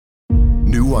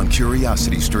New on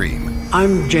Curiosity Stream.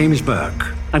 I'm James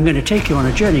Burke. I'm going to take you on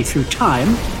a journey through time.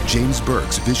 James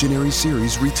Burke's visionary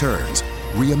series returns,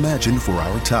 reimagined for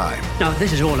our time. Now,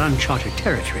 this is all uncharted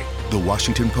territory. The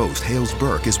Washington Post hails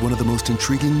Burke as one of the most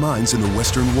intriguing minds in the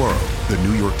Western world. The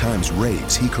New York Times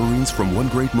raves he careens from one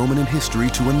great moment in history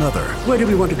to another. Where do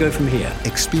we want to go from here?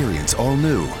 Experience all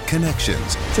new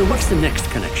Connections. So what's the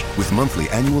next connection? With monthly,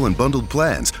 annual, and bundled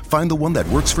plans, find the one that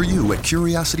works for you at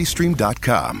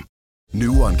CuriosityStream.com.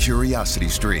 New on Curiosity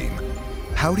Stream.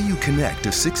 How do you connect a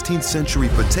 16th century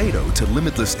potato to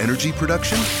limitless energy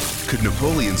production? Could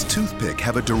Napoleon's toothpick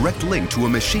have a direct link to a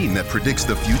machine that predicts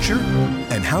the future?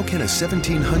 And how can a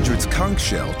 1700s conch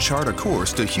shell chart a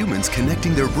course to humans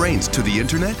connecting their brains to the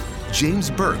internet?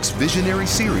 James Burke's visionary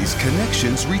series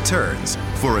Connections returns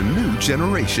for a new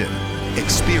generation.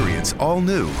 Experience all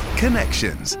new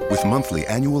Connections. With monthly,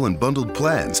 annual, and bundled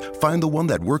plans, find the one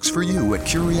that works for you at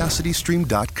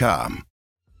CuriosityStream.com.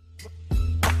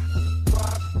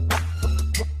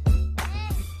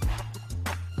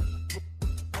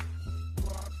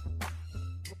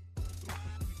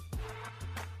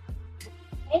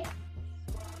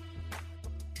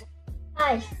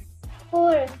 Five,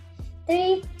 4,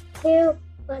 3, 2,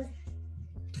 1.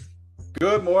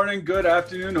 Good morning, good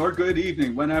afternoon, or good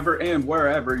evening, whenever and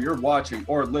wherever you're watching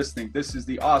or listening. This is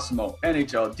the Awesemo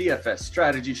NHL DFS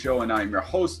Strategy Show, and I'm your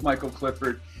host, Michael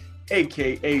Clifford,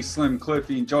 aka Slim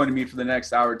Cliffy. And joining me for the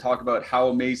next hour to talk about how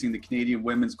amazing the Canadian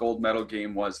women's gold medal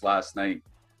game was last night,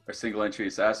 our single entry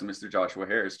assassin, Mr. Joshua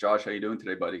Harris. Josh, how you doing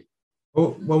today, buddy?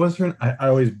 Oh, what was her? I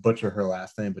always butcher her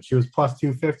last name, but she was plus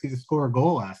 250 to score a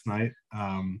goal last night.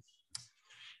 I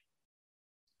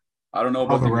don't know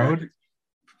about the road.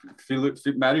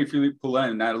 Marie-Philippe Poulin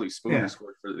and Natalie Spooner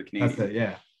scored for the Canadiens. That's it,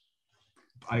 yeah.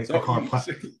 I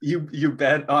You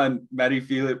bet on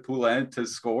Marie-Philippe Poulin to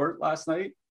score last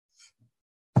night?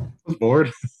 I was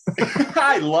bored.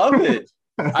 I love it.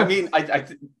 I mean,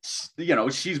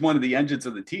 she's one of the engines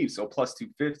of the team, so plus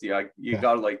 250. You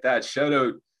got to like that. Shout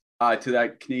out to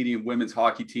that Canadian women's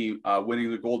hockey team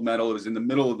winning the gold medal. It was in the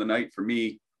middle of the night for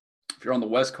me. If you're on the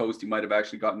West Coast, you might have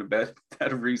actually gotten to bed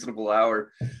at a reasonable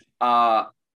hour.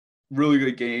 Really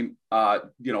good game,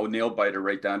 nail biter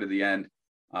right down to the end.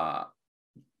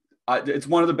 It's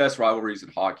one of the best rivalries in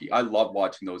hockey. I love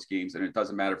watching those games, and it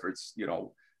doesn't matter if it's,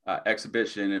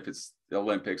 exhibition, if it's the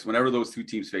Olympics, whenever those two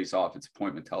teams face off, it's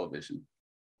appointment television.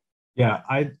 Yeah,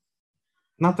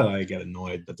 not that I get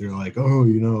annoyed, but they're like, oh,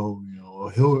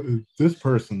 this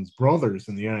person's brothers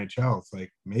in the NHL. It's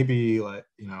like, maybe I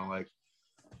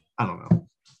don't know.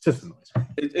 It just annoys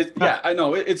me. I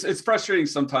know. It's frustrating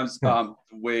sometimes the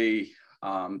way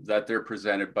that they're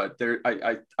presented, but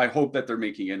I hope that they're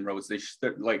making inroads.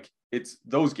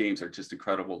 Those games are just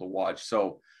incredible to watch.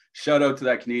 So shout out to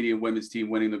that Canadian women's team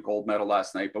winning the gold medal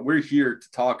last night. But we're here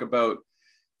to talk about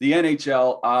the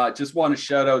NHL. Just want to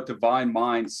shout out Divine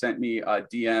Mind sent me a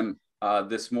DM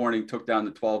this morning, took down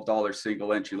the $12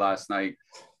 single entry last night.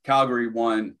 Calgary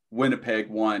won, Winnipeg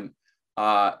won.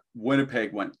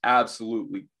 Winnipeg went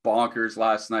absolutely bonkers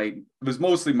last night. It was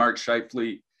mostly Mark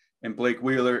Scheifele and Blake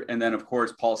Wheeler. And then, of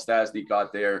course, Paul Stastny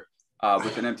got there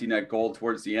with an empty net goal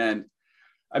towards the end.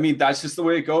 I mean, that's just the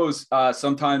way it goes.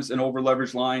 Sometimes an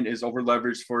over-leveraged line is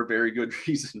over-leveraged for a very good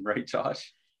reason, right,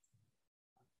 Josh?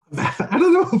 I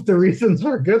don't know if the reasons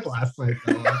were good last night,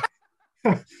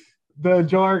 though. The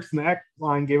Joe Eriksson Ek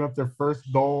line gave up their first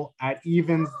goal at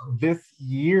evens this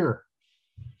year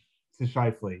to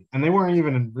Scheifele, and they weren't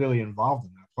even really involved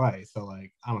in that play. So, I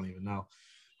don't even know.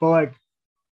 But,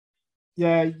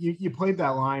 you played that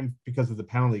line because of the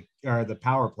penalty or the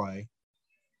power play,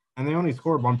 and they only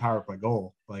scored one power play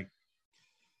goal.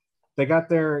 They got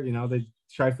there,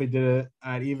 Scheifele did it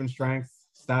at even strength.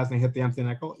 Stastny hit the empty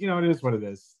net goal. It is what it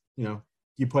is.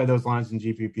 You play those lines in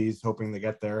GPPs hoping they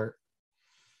get there.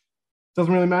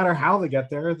 Doesn't really matter how they get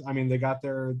there. I mean, they got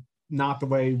there not the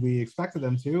way we expected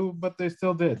them to, but they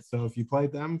still did. So if you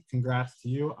played them, congrats to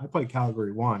you. I played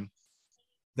Calgary 1.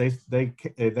 They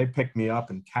picked me up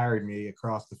and carried me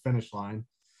across the finish line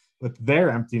with their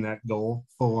empty net goal,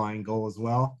 full line goal as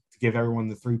well, to give everyone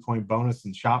the 3-point bonus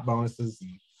and shot bonuses.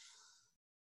 And,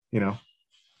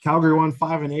 Calgary won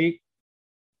 5-8.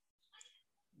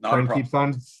 Train keeps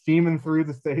on steaming through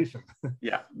the station.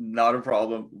 Yeah, not a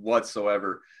problem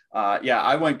whatsoever.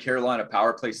 I went Carolina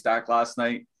power play stack last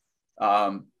night.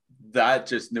 That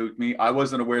just nuked me. I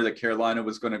wasn't aware that Carolina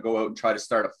was going to go out and try to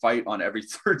start a fight on every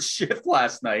third shift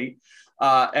last night.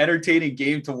 Entertaining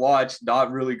game to watch,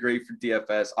 not really great for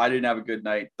DFS. I didn't have a good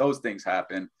night. Those things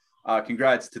happen.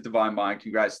 Congrats to Divine Mind.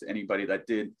 Congrats to anybody that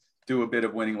did do a bit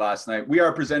of winning last night. We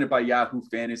are presented by Yahoo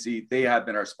Fantasy. They have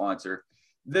been our sponsor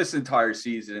this entire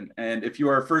season. And if you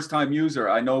are a first-time user,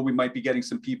 I know we might be getting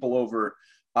some people over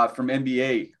from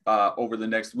NBA over the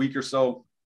next week or so.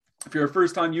 If you're a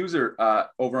first-time user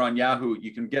over on Yahoo,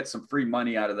 you can get some free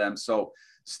money out of them. So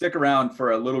stick around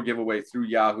for a little giveaway through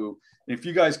Yahoo. And if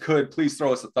you guys could, please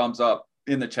throw us a thumbs up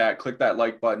in the chat. Click that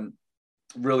like button.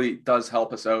 It really does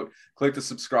help us out. Click the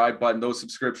subscribe button. Those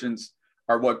subscriptions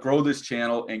are what grow this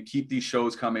channel and keep these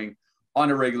shows coming on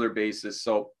a regular basis.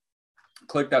 So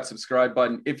click that subscribe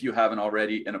button if you haven't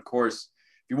already. And of course,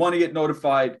 if you want to get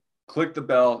notified, click the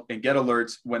bell and get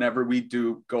alerts whenever we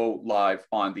do go live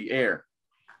on the air.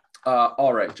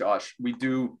 All right, Josh, we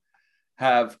do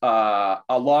have a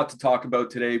lot to talk about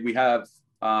today. We have,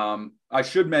 I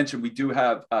should mention, we do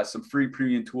have some free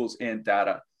premium tools and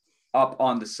data up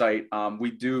on the site.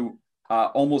 We do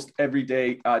almost every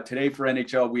day. Today for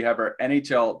NHL, we have our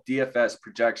NHL DFS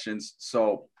projections.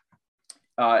 So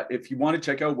if you want to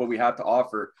check out what we have to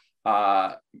offer, we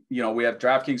have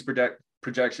DraftKings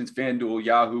projections, FanDuel,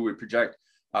 Yahoo. We project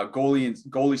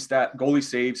goalie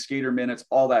saves, skater minutes,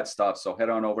 all that stuff. So head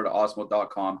on over to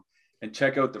osmo.com and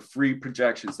check out the free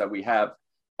projections that we have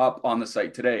up on the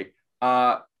site today.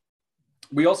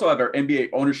 We also have our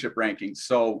NBA ownership rankings.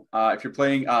 So if you're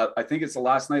playing, I think it's the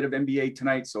last night of NBA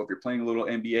tonight. So if you're playing a little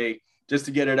NBA, just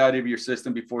to get it out of your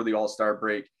system before the All-Star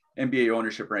break, NBA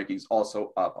ownership rankings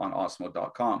also up on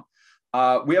osmo.com.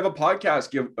 We have a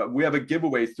podcast we have a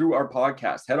giveaway through our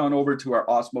podcast. Head on over to our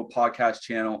Osmo podcast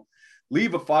channel.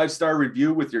 Leave a 5-star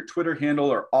review with your Twitter handle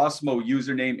or Osmo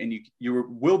username, and you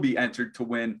will be entered to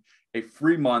win a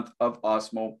free month of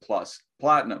Osmo Plus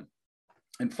Platinum.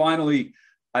 And finally,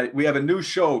 we have a new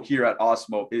show here at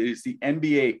Osmo. It is the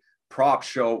NBA Prop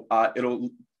Show. It'll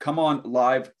come on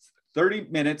live 30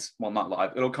 minutes. Well, not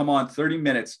live. It'll come on 30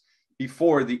 minutes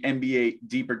before the NBA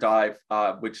Deeper Dive,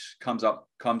 which comes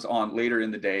on later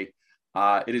in the day.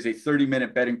 It is a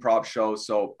 30-minute betting prop show.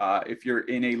 So if you're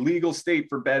in a legal state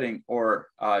for betting or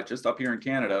just up here in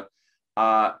Canada,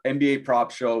 NBA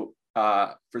prop show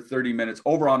for 30 minutes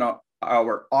over on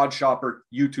our Odd Shopper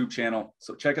YouTube channel.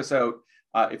 So check us out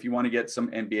if you want to get some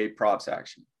NBA props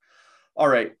action. All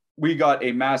right. We got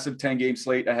a massive 10-game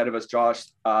slate ahead of us, Josh.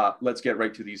 Let's get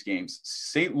right to these games.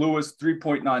 St. Louis,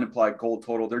 3.9 implied goal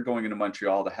total. They're going into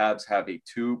Montreal. The Habs have a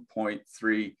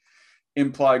 2.3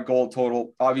 implied goal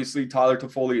total. Obviously, Tyler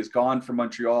Toffoli is gone from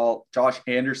Montreal. Josh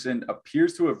Anderson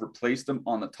appears to have replaced him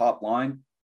on the top line.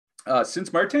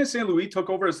 Since Martin St. Louis took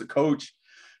over as the coach,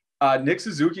 Nick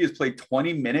Suzuki has played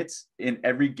 20 minutes in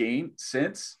every game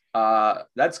since.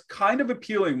 That's kind of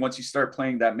appealing once you start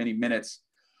playing that many minutes.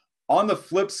 On the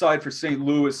flip side for St.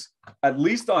 Louis, at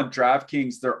least on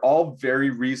DraftKings, they're all very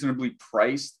reasonably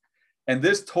priced. And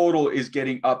this total is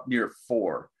getting up near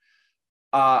 4.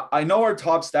 I know our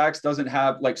top stacks doesn't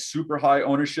have like super high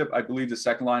ownership. I believe the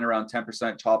second line around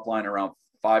 10%, top line around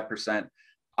 5%.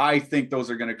 I think those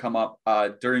are going to come up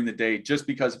during the day just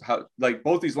because of how, like,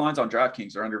 both these lines on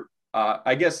DraftKings are under,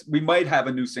 I guess we might have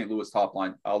a new St. Louis top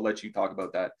line. I'll let you talk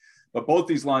about that. But both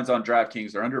these lines on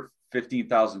DraftKings are under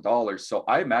 $15,000. So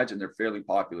I imagine they're fairly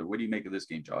popular. What do you make of this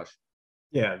game, Josh?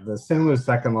 Yeah, the St. Louis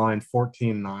second line,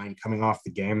 14-9, coming off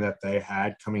the game that they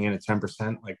had, coming in at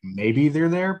 10%. Like, maybe they're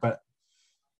there, but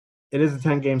it is a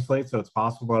 10-game slate, so it's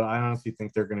possible. But I honestly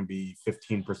think they're going to be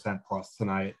 15% plus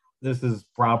tonight. This is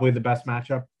probably the best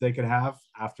matchup they could have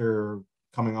after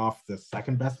coming off the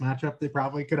second best matchup they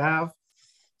probably could have.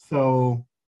 So,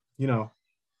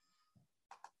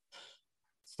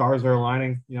 stars are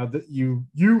aligning. You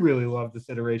really love this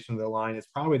iteration of the line. It's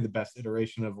probably the best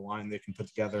iteration of the line they can put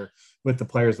together with the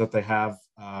players that they have.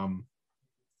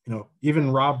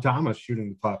 Even Rob Thomas shooting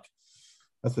the puck.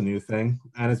 That's a new thing,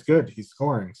 and it's good. He's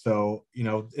scoring. So,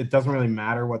 it doesn't really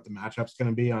matter what the matchup's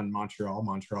going to be on Montreal.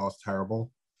 Montreal is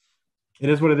terrible. It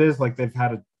is what it is. Like, they've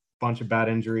had a bunch of bad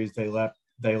injuries. They let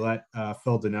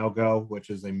Phil Deneau go,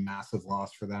 which is a massive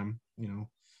loss for them.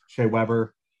 Shea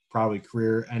Weber, probably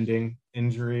career-ending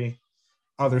injury.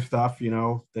 Other stuff,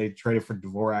 they traded for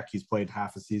Dvorak. He's played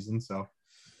half a season, so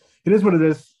it is what it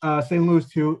is. St. Louis,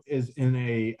 too, is in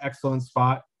a excellent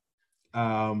spot.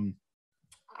 I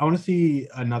want to see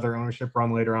another ownership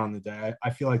run later on in the day. I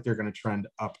feel like they're going to trend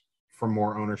up for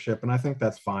more ownership, and I think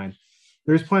that's fine.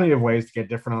 There's plenty of ways to get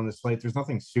different on this slate. There's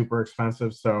nothing super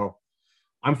expensive, so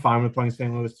I'm fine with playing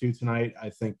St. Louis 2 tonight. I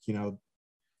think,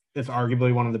 it's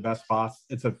arguably one of the best spots.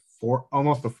 It's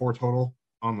almost a 4 total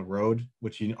on the road,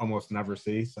 which you almost never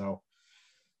see. So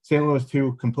St. Louis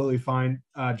 2, completely fine.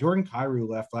 Jordan Kyrou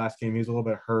left last game. He was a little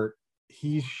bit hurt.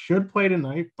 He should play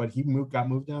tonight, but he got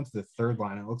moved down to the third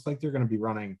line. It looks like they're going to be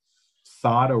running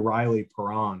Saad, O'Reilly,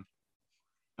 Perron,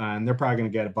 and they're probably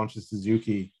going to get a bunch of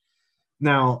Suzuki.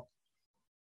 Now,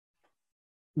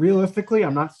 realistically,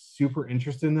 I'm not super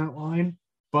interested in that line.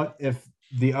 But if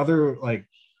the other like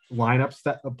lineups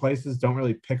that places don't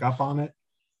really pick up on it,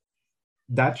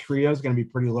 that trio is going to be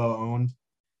pretty low owned,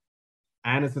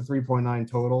 and it's a 3.9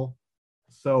 total.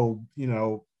 So,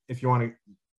 if you want to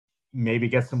maybe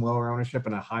get some lower ownership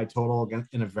and a high total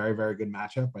against in a very, very good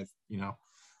matchup,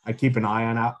 I keep an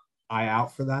eye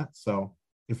out for that. So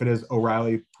if it is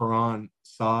O'Reilly, Perron,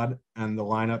 Saad, and the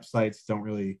lineup sites don't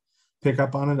really pick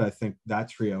up on it, I think that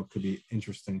trio could be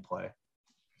interesting play.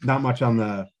 Not much on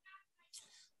the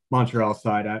Montreal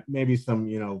side. Maybe some,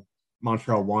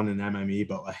 Montreal 1 and MME,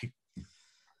 but like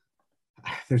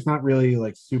there's not really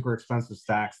like super expensive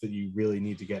stacks that you really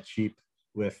need to get cheap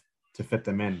with to fit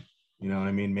them in. You know what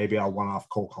I mean? Maybe I'll one off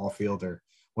Cole Caulfield or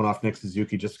one off Nick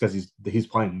Suzuki just because he's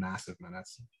playing massive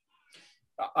minutes.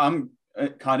 I'm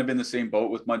kind of in the same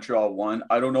boat with Montreal 1.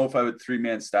 I don't know if I would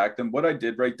 3-man stack them. What I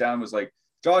did write down was like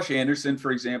Josh Anderson,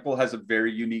 for example, has a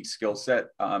very unique skill set.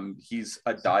 He's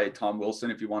a diet Tom Wilson,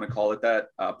 if you want to call it that,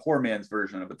 poor man's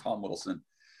version of a Tom Wilson,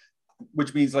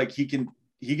 which means like he can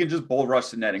just bull rush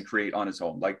the net and create on his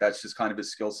own. Like that's just kind of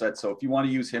his skill set. So if you want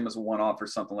to use him as a one-off or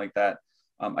something like that,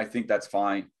 I think that's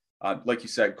fine. Like you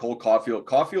said, Cole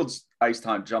Caulfield's ice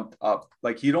time jumped up.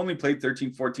 Like he'd only played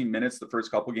 13, 14 minutes the first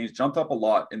couple games, jumped up a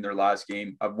lot in their last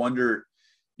game. I wonder,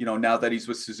 now that he's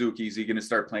with Suzuki, is he going to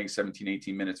start playing 17,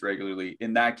 18 minutes regularly?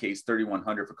 In that case,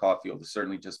 3,100 for Caulfield is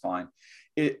certainly just fine.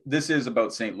 This is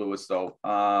about St. Louis, though.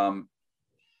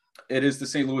 It is the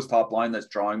St. Louis top line that's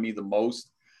drawing me the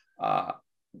most.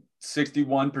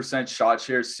 61% shot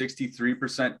share,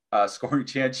 63% scoring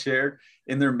chance share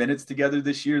in their minutes together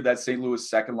this year. That St. Louis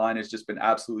second line has just been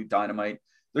absolutely dynamite.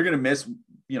 They're going to miss,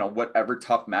 whatever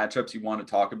tough matchups you want to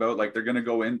talk about. Like they're going to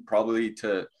go in probably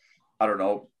to, I don't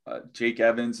know, Jake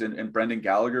Evans and Brendan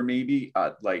Gallagher, maybe.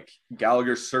 Like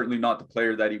Gallagher's certainly not the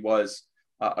player that he was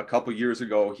a couple years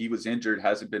ago. He was injured,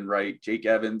 hasn't been right. Jake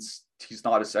Evans, he's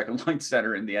not a second line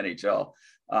center in the NHL.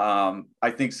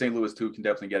 I think St. Louis too can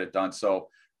definitely get it done. So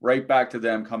right back to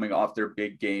them coming off their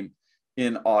big game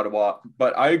in Ottawa.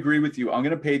 But I agree with you. I'm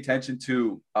going to pay attention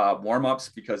to warm-ups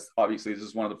because obviously this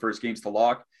is one of the first games to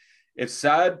lock. If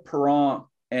Saad, Perron,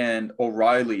 and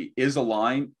O'Reilly is a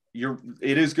line,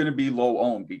 it is going to be low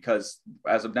owned because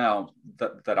as of now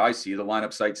that I see, the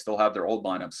lineup sites still have their old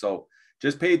lineup. So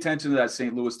just pay attention to that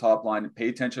St. Louis top line and pay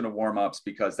attention to warm-ups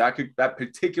because that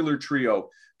particular trio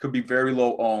could be very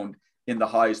low owned in the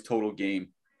highest total game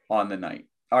on the night.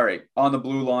 All right, on the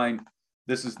blue line,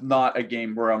 this is not a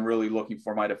game where I'm really looking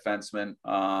for my defenseman.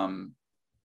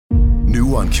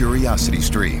 New on Curiosity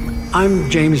Stream. I'm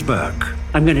James Burke.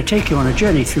 I'm going to take you on a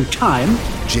journey through time.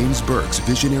 James Burke's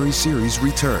visionary series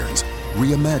returns,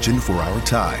 reimagined for our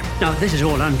time. Now, this is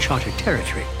all uncharted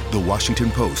territory. The Washington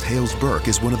Post hails Burke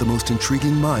as one of the most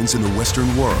intriguing minds in the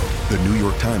Western world. The New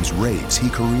York Times raves he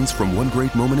careens from one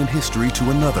great moment in history to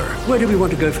another. Where do we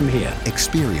want to go from here?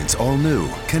 Experience all new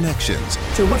connections.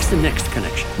 So what's the next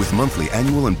connection? With monthly,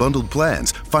 annual, and bundled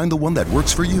plans, find the one that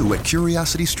works for you at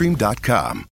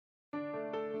CuriosityStream.com.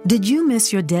 Did you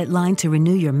miss your deadline to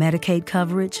renew your Medicaid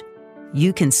coverage?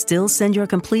 You can still send your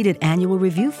completed annual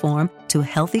review form to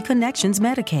Healthy Connections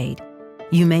Medicaid.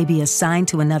 You may be assigned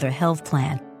to another health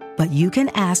plan, but you can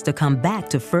ask to come back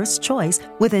to First Choice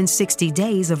within 60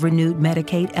 days of renewed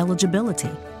Medicaid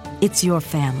eligibility. It's your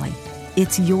family.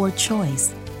 It's your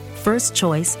choice. First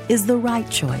Choice is the right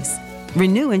choice.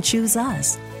 Renew and choose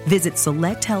us. Visit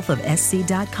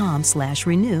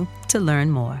selecthealthofsc.com/renew to learn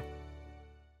more.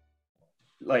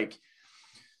 Like,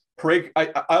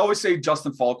 I always say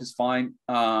Justin Falk is fine.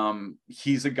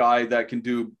 He's a guy that can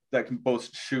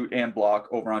both shoot and block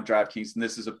over on DraftKings, and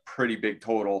this is a pretty big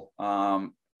total.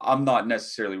 I'm not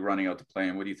necessarily running out to play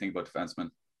him. What do you think about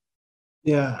defensemen?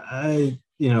 Yeah,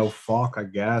 Falk, I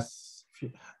guess.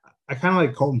 I kind of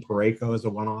like Colton Parayko as a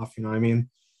one-off. I mean,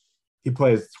 he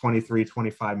plays 23,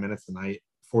 25 minutes a night.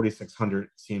 4,600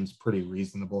 seems pretty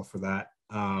reasonable for that.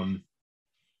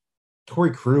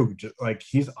 Torrey Krug,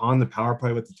 he's on the power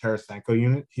play with the Tarasenko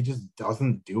unit. He just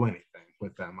doesn't do anything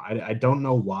with them. I don't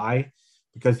know why,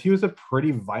 because he was a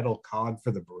pretty vital cog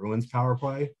for the Bruins power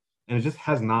play, and it just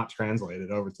has not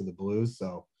translated over to the Blues.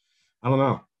 So I don't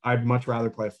know. I'd much rather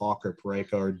play Falk or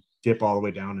Parayko or dip all the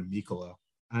way down to Mikkola.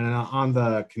 And on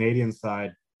the Canadian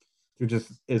side, there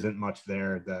just isn't much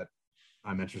there that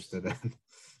I'm interested in.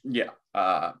 Yeah,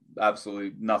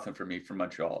 absolutely nothing for me from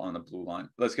Montreal on the blue line.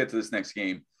 Let's get to this next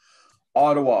game.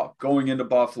 Ottawa going into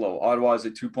Buffalo. Ottawa is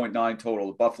a 2.9 total.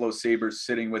 The Buffalo Sabres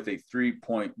sitting with a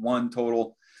 3.1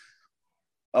 total.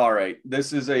 All right.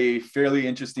 This is a fairly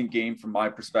interesting game from my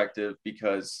perspective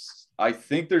because I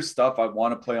think there's stuff I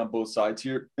want to play on both sides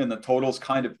here, and the totals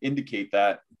kind of indicate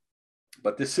that.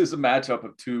 But this is a matchup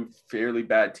of two fairly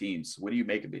bad teams. What do you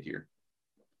make of it here?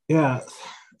 Yeah.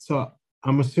 So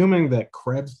I'm assuming that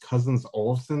Krebs Cousins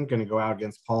Olsen going to go out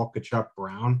against Paul Kachuk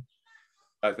Brown.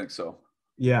 I think so.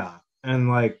 Yeah. And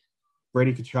like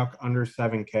Brady Kachuk under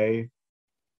 7K,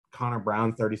 Connor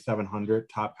Brown 3,700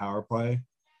 top power play.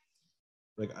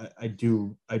 Like I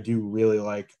do really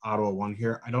like Ottawa one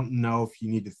here. I don't know if you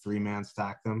need to 3-man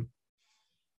stack them.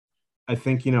 I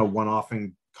think,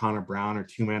 one-offing Connor Brown or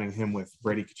 2-manning him with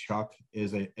Brady Kachuk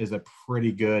is a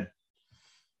pretty good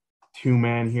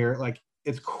 2-man here. Like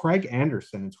it's Craig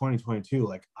Anderson in 2022.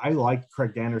 Like I liked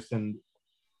Craig Anderson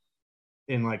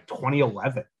in like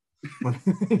 2011.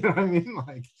 You know what I mean?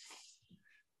 Like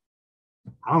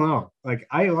I don't know. Like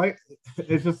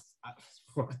it's just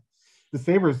the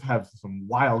Sabres have some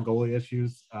wild goalie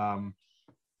issues.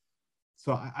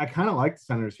 So I kind of like the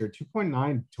Senators here.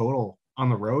 2.9 total on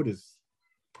the road is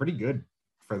pretty good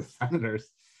for the Senators.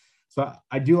 So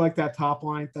I do like that top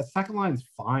line. The second line's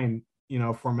fine,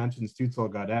 aforementioned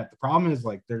Stützle, Gaudette. The problem is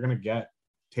like they're going to get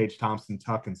Tage Thompson,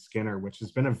 Tuck, and Skinner, which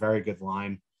has been a very good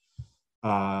line.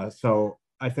 So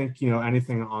I think,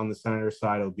 anything on the Senators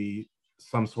side will be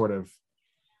some sort of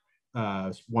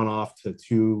one-off to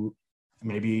 2,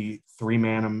 maybe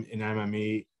 3-man them in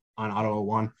MME on Ottawa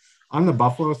 1. On the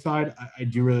Buffalo side, I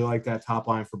do really like that top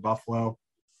line for Buffalo.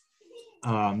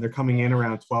 They're coming in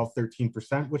around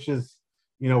 12-13%, which is,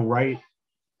 right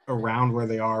around where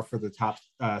they are for the top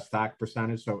stack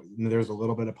percentage. So there's a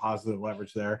little bit of positive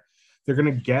leverage there. They're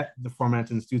going to get the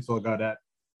aforementioned Stützle Gaudette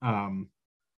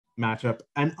matchup.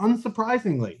 And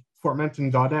unsurprisingly,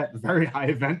 aforementioned Gaudette, very high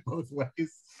event both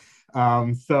ways.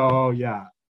 So, yeah,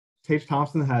 Tage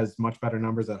Thompson has much better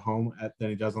numbers at home than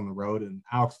he does on the road. And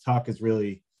Alex Tuck is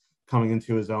really coming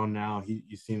into his own now. He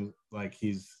seems like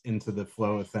he's into the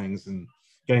flow of things and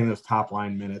getting those top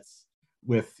line minutes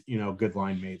with, good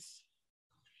line mates.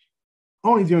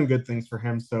 Only doing good things for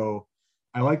him. So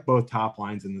I like both top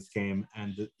lines in this game.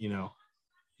 And,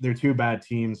 they're two bad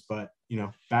teams, but,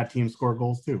 bad teams score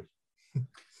goals too.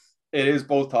 It is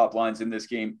both top lines in this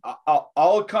game.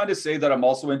 I'll kind of say that I'm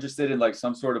also interested in like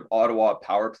some sort of Ottawa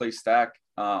power play stack.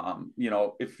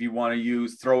 If you want to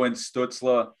throw in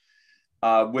Stützle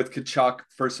with Kachuk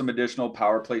for some additional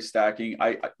power play stacking,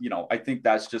 I think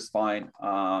that's just fine.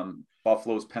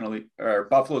 Buffalo's penalty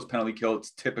kill,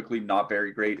 it's typically not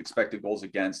very great. Expected goals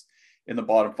against in the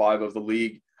bottom 5 of the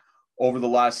league. Over the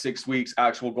last 6 weeks,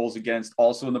 actual goals against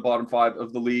also in the bottom 5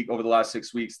 of the league over the last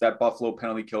 6 weeks. That Buffalo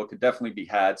penalty kill could definitely be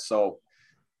had. So,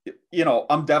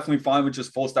 I'm definitely fine with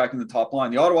just full stacking the top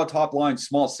line. The Ottawa top line,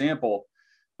 small sample,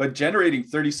 but generating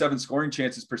 37 scoring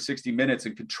chances per 60 minutes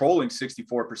and controlling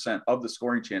 64% of the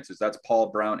scoring chances. That's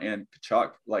Paul, Brown, and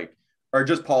Kachuk, or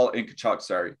just Paul and Kachuk,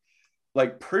 sorry.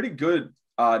 Like pretty good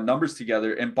numbers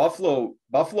together. And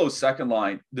Buffalo's second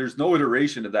line, there's no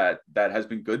iteration of that has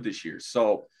been good this year.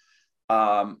 So,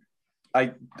 I'm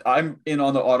in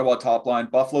on the Ottawa top line,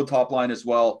 Buffalo top line as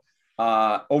well.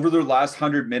 Over their last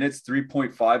 100 minutes,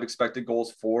 3.5 expected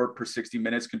goals for per 60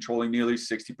 minutes, controlling nearly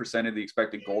 60% of the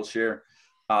expected goal share.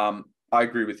 I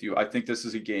agree with you. I think this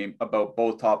is a game about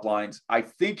both top lines. I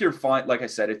think you're fine. Like I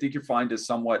said, I think you're fine to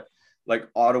somewhat like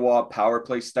Ottawa power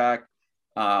play stack.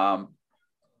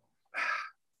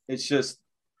 It's just,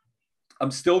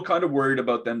 I'm still kind of worried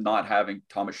about them not having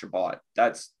Thomas Chabot.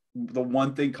 That's the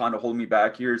one thing kind of holding me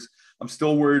back here is I'm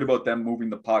still worried about them moving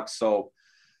the puck. So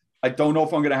I don't know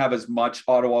if I'm going to have as much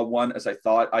Ottawa 1 as I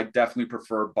thought. I definitely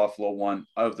prefer Buffalo 1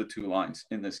 of the 2 lines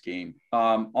in this game.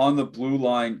 On the blue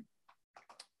line,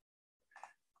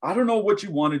 I don't know what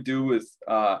you want to do with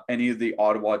any of the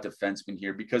Ottawa defensemen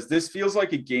here, because this feels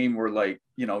like a game where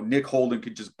Nick Holden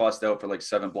could just bust out for like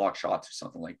 7 block shots or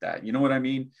something like that. You know what I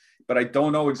mean? But I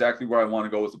don't know exactly where I want to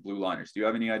go with the blue liners. Do you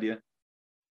have any idea?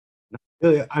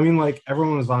 I mean,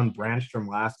 everyone was on Brandstrom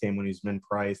last game when he's Min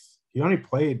Price. He only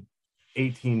played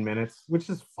 18 minutes, which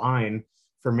is fine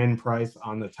for Min Price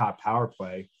on the top power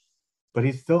play, but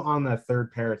he's still on that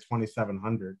third pair at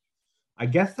 2,700. I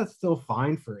guess that's still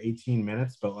fine for 18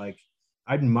 minutes, but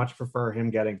I'd much prefer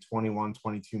him getting 21,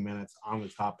 22 minutes on the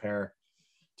top pair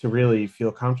to really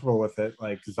feel comfortable with it.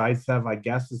 Zaitsev, I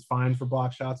guess, is fine for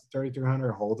block shots at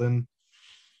 3,300. Holden,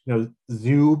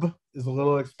 Zub is a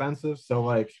little expensive. So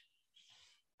I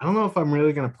don't know if I'm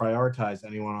really going to prioritize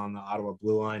anyone on the Ottawa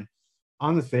blue line.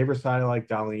 On the Sabre side, I like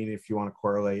Dahlin if you want to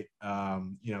correlate.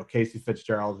 Casey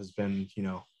Fitzgerald has been,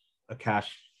 a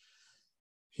cash,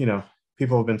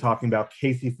 people have been talking about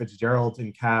Casey Fitzgerald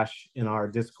in cash in our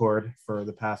Discord for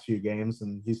the past few games,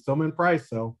 and he's still Min Price.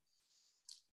 So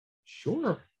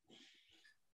sure.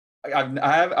 I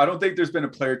don't think there's been a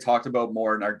player talked about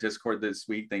more in our Discord this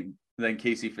week than than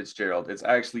Casey Fitzgerald. It's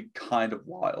actually kind of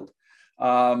wild.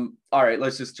 All right,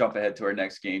 let's just jump ahead to our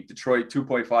next game. Detroit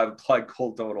 2.5 implied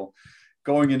goal total.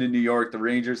 Going into New York, the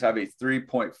Rangers have a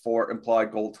 3.4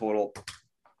 implied goal total.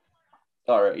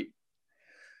 All right.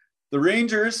 The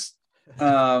Rangers,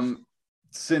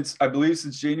 since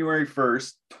January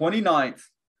 1st, 29th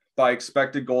by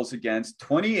expected goals against,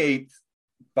 28th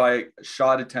by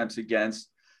shot attempts against,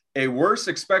 a worse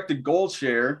expected goal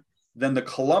share than the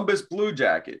Columbus Blue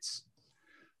Jackets.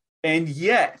 And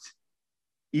yet,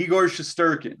 Igor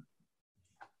Shesterkin,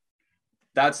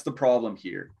 that's the problem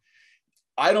here.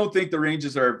 I don't think the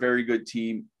Rangers are a very good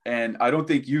team, and I don't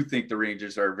think you think the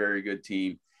Rangers are a very good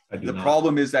team. The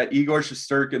problem is that Igor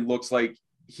Shesterkin looks like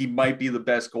he might be the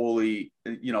best goalie,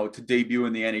 to debut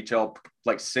in the NHL,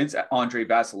 like since Andrei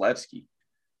Vasilevsky.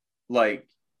 Like,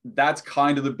 that's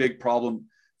kind of the big problem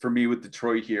for me with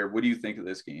Detroit here. What do you think of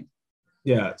this game?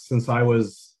 Yeah, since I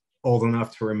was old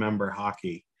enough to remember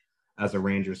hockey as a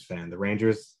Rangers fan, the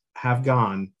Rangers have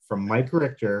gone from Mike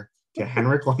Richter to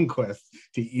Henrik Lundqvist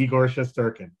to Igor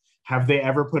Shesterkin. Have they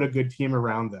ever put a good team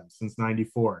around them since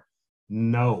 94?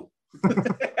 No.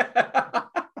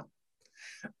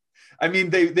 I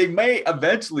mean, they may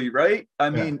eventually, right?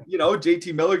 I mean,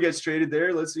 JT Miller gets traded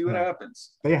there. Let's see what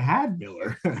happens. They had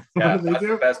Miller. Yeah, that's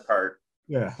the best part.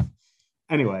 Yeah.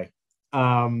 Anyway,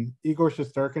 Igor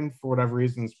Shesterkin, for whatever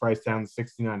reason, is priced down to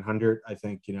 6,900. I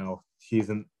think, he's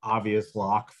an obvious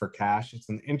lock for cash. It's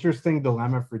an interesting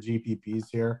dilemma for GPPs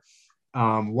here.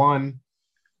 One,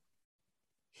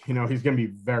 he's going to be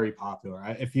very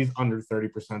popular. If he's under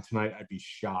 30% tonight, I'd be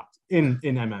shocked in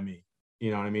MME.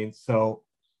 You know what I mean? So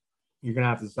you're going to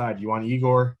have to decide, do you want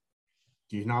Igor?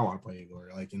 Do you not want to play Igor?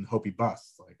 Like, and hope he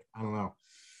busts? Like, I don't know.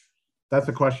 That's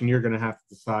a question you're going to have to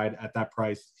decide at that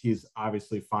price. He's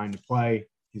obviously fine to play.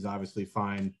 He's obviously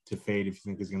fine to fade if you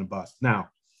think he's going to bust. Now,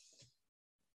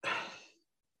 the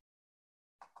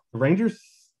Rangers'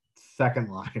 second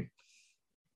line,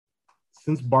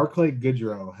 since Barclay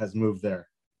Goodrow has moved there,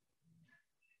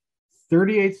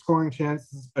 38 scoring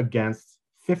chances against,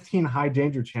 15 high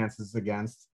danger chances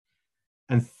against,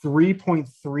 and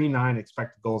 3.39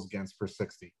 expected goals against per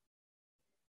 60.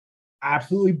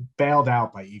 Absolutely bailed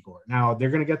out by Igor. Now,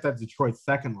 they're going to get that Detroit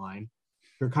second line.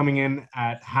 They're coming in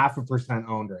at 0.5%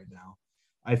 owned right now.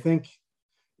 I think,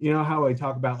 how I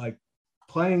talk about like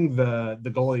playing the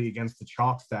goalie against the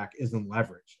chalk stack isn't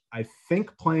leverage. I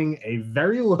think playing a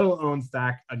very low owned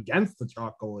stack against the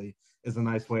chalk goalie is a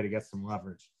nice way to get some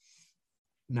leverage.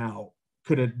 Now,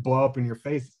 could it blow up in your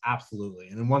face? Absolutely.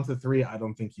 And in 1-3, I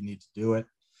don't think you need to do it.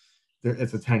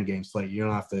 It's a 10-game slate. You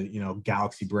don't have to,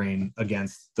 galaxy brain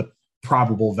against the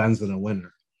probable Vezina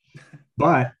winner.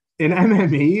 But in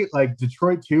MME, like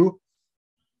Detroit 2,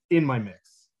 in my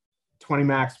mix. 20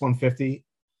 max, 150.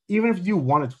 Even if you do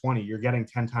 1-20, you're getting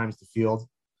 10 times the field.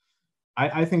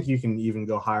 I think you can even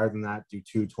go higher than that, do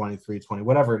 2-20, 3-20,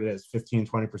 whatever it is, 15,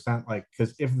 20%. Like,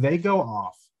 because if they go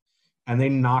off and they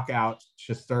knock out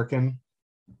Shesterkin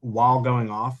while going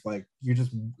off, like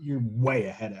you're way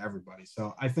ahead of everybody.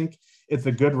 So I think it's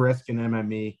a good risk in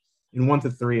MME. In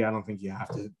 1-3, I don't think you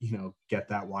have to, get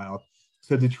that wild.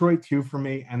 So Detroit 2 for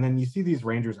me. And then you see these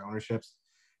Rangers ownerships,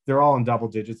 they're all in double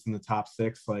digits in the top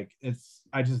 6. Like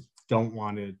I just don't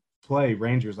want to play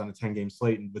Rangers on a 10-game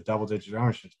slate with double-digit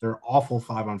ownership. They're awful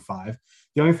 5-on-5.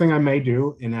 The only thing I may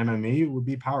do in MME would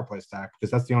be power play stack,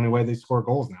 because that's the only way they score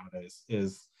goals nowadays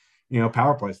is,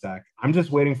 power play stack. I'm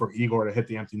just waiting for Igor to hit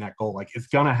the empty net goal. Like, it's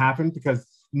going to happen because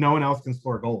no one else can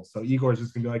score goals. So Igor's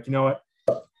just going to be like, you know what?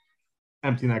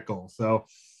 Empty net goal. So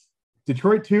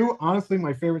Detroit 2, honestly,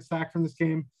 my favorite stack from this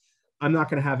game. I'm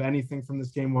not going to have anything from this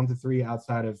game 1-3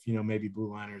 outside of, maybe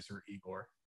Blue Liners or Igor.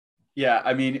 Yeah,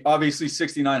 I mean, obviously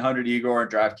 6,900 Igor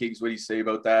and DraftKings. What do you say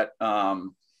about that?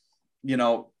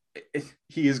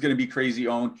 He is going to be crazy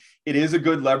owned. It is a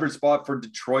good leverage spot for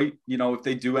Detroit. If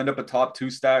they do end up a top 2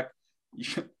 stack,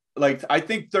 like I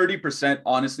think 30%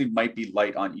 honestly might be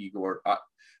light on Igor.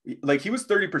 Like he was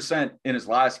 30% in his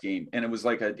last game, and it was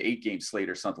like an 8-game slate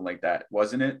or something like that,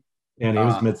 wasn't it? And he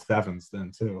was mid 7s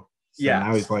then too. So yeah,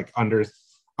 now he's like under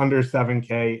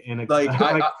 7K in a like.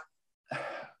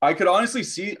 I could honestly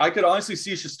see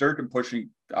Shesterkin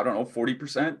pushing, I don't know,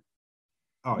 40%.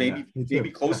 Oh, maybe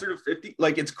closer to 50.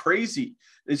 Like, it's crazy.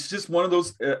 It's just one of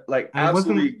those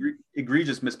absolutely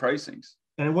egregious mispricings.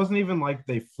 And it wasn't even like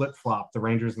they flip-flopped the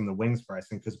Rangers and the Wings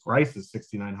pricing, because Greiss is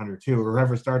 6,900 too.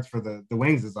 Whoever starts for the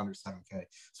Wings is under 7K.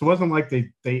 So it wasn't like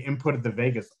they inputted the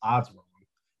Vegas odds wrong.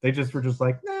 They just were just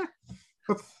like, nah,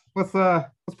 let's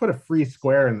put a free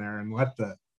square in there and let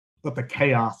the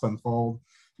chaos unfold.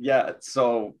 Yeah,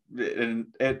 so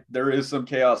there is some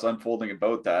chaos unfolding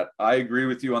about that. I agree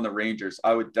with you on the Rangers.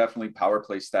 I would definitely power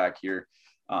play stack here.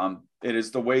 It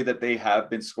is the way that they have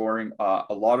been scoring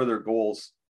a lot of their goals.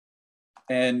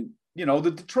 And,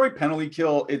 the Detroit penalty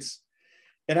kill, it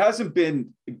hasn't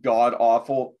been god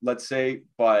awful, let's say,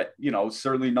 but,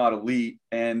 certainly not elite.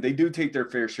 And they do take their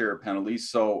fair share of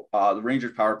penalties. So the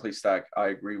Rangers power play stack, I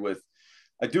agree with.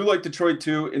 I do like Detroit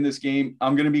too in this game.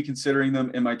 I'm going to be considering them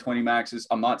in my 20 maxes.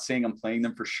 I'm not saying I'm playing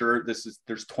them for sure.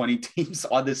 There's 20 teams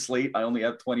on this slate. I only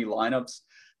have 20 lineups,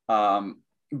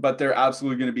 but they're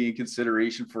absolutely going to be in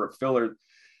consideration for a filler.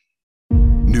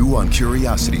 New on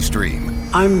Curiosity Stream.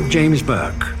 I'm James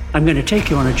Burke. I'm going to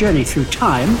take you on a journey through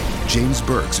time. James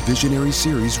Burke's visionary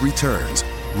series returns,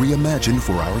 reimagined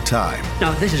for our time.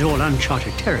 Now, this is all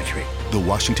uncharted territory. The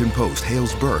Washington Post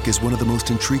hails Burke as one of the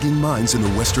most intriguing minds in the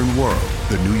Western world.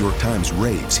 The New York Times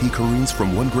raves he careens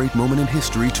from one great moment in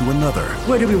history to another.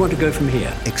 Where do we want to go from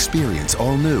here? Experience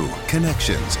all new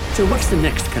connections. So what's the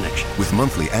next connection? With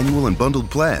monthly, annual, and bundled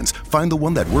plans, find the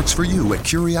one that works for you at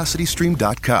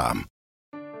curiositystream.com.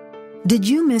 Did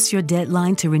you miss your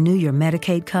deadline to renew your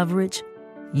Medicaid coverage?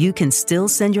 You can still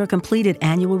send your completed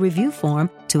annual review form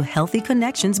to Healthy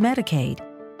Connections Medicaid.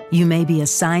 You may be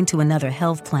assigned to another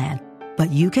health plan, but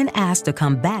you can ask to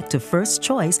come back to First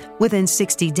Choice within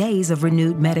 60 days of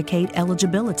renewed Medicaid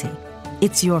eligibility.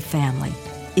 It's your family.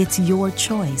 It's your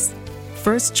choice.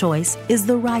 First Choice is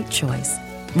the right choice.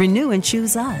 Renew and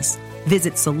choose us.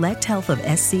 Visit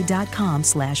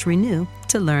selecthealthofsc.com/renew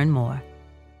to learn more.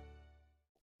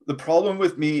 The problem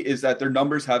with me is that their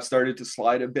numbers have started to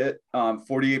slide a bit.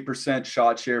 48%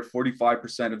 shot share,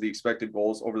 45% of the expected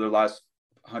goals over their last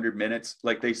 100 minutes.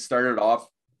 Like, they started off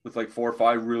with like 4 or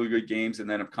 5 really good games and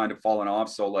then have kind of fallen off.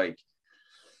 So, like,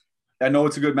 I know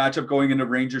it's a good matchup going into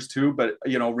Rangers 2, but,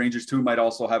 Rangers 2 might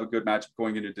also have a good matchup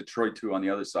going into Detroit 2 on the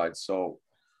other side. So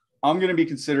I'm going to be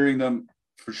considering them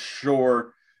for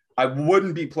sure. I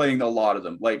wouldn't be playing a lot of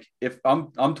them. Like, if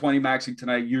I'm 20 maxing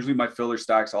tonight, usually my filler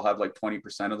stacks, I'll have like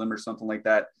 20% of them or something like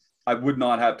that. I would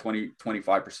not have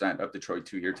 25% of Detroit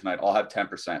 2 here tonight. I'll have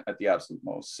 10% at the absolute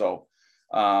most. So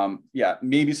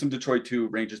maybe some Detroit 2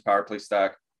 Rangers power play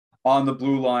stack. On the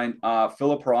blue line,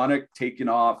 Philip Hronek taking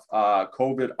off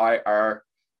COVID IR,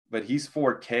 but he's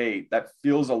 4K. That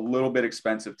feels a little bit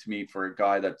expensive to me for a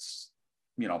guy that's,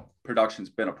 production's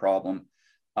been a problem.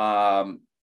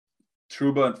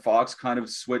 Trouba and Fox kind of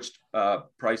switched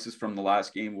prices from the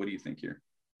last game. What do you think here?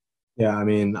 Yeah, I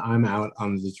mean, I'm out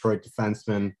on the Detroit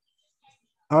defenseman.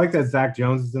 I like that Zach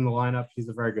Jones is in the lineup. He's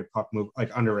a very good puck move,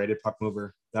 like underrated puck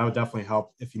mover. That would definitely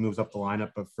help if he moves up the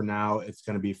lineup. But for now, it's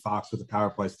going to be Fox with a power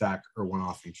play stack or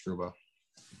one-offing Trouba.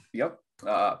 Yep,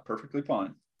 perfectly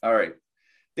fine. All right.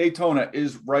 Daytona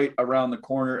is right around the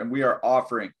corner, and we are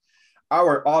offering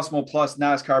our Osmo Plus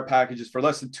NASCAR packages for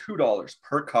less than $2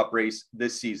 per cup race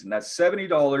this season. That's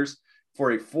 $70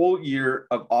 for a full year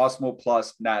of Osmo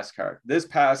Plus NASCAR. This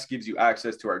pass gives you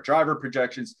access to our driver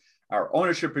projections, our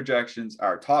ownership projections,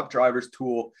 our top drivers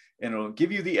tool, and it'll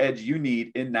give you the edge you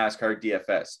need in NASCAR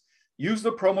DFS. Use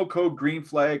the promo code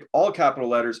GREENFLAG, all capital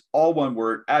letters, all one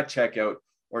word, at checkout,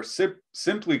 or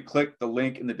simply click the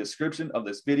link in the description of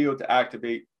this video to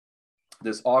activate.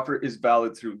 This offer is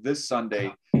valid through this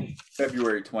Sunday,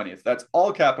 February 20th. That's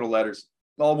all capital letters,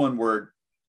 all one word,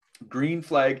 green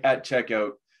flag at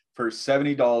checkout for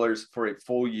 $70 for a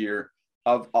full year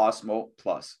of Osmo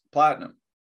Plus Platinum.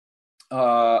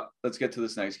 Let's get to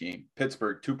this next game.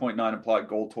 Pittsburgh, 2.9 implied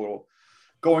goal total.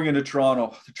 Going into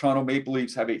Toronto, the Toronto Maple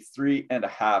Leafs have a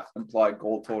 3.5 implied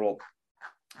goal total.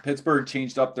 Pittsburgh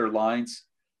changed up their lines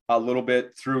a little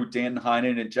bit through Dan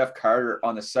Heinen and Jeff Carter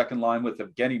on the second line with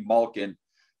Evgeny Malkin.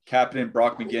 Captain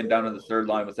Brock McGinn down on the third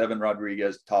line with Evan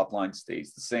Rodriguez. Top line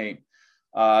stays the same.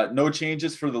 No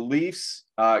changes for the Leafs.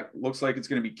 Looks like it's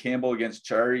going to be Campbell against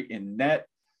Chari in net.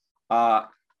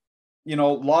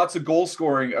 Lots of goal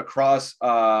scoring across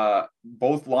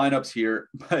both lineups here,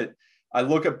 but I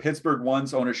look at Pittsburgh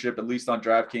one's ownership, at least on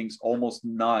DraftKings, almost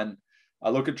none. I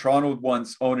look at Toronto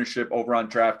one's ownership over on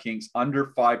DraftKings,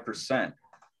 under 5%.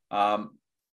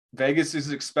 Vegas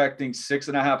is expecting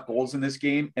 6.5 goals in this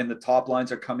game, and the top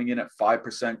lines are coming in at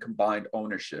 5% combined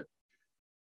ownership.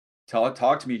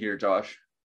 Talk to me here, Josh.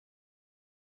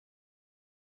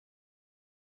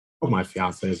 Oh, my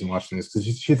fiance isn't watching this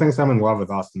because she thinks I'm in love with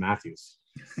Austin Matthews.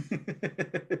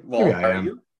 Well, maybe I am.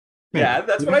 You? Maybe. Yeah,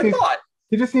 that's what I thought.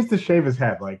 He just needs to shave his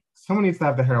head. Like, someone needs to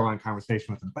have the hairline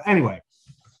conversation with him. But anyway,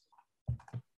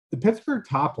 the Pittsburgh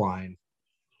top line,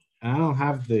 and I don't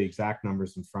have the exact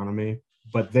numbers in front of me,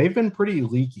 but they've been pretty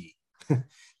leaky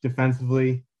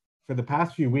defensively for the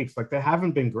past few weeks. Like, they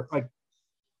haven't been great.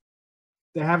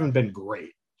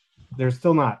 they're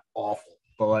still not awful,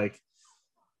 but like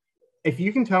if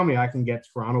you can tell me I can get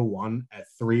Toronto 1 at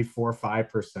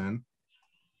 3.45%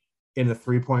 in a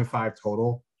 3.5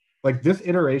 total, like this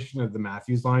iteration of the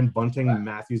Matthews line, Bunting,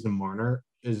 Matthews, and Marner,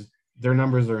 is their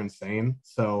numbers are insane.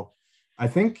 So I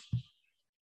think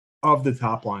of the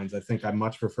top lines, I think I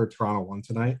much prefer Toronto 1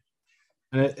 tonight.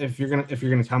 And if you're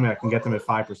gonna tell me I can get them at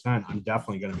 5%, I'm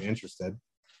definitely gonna be interested.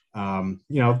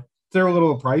 They're a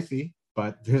little pricey,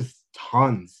 but there's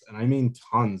tons, and I mean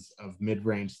tons of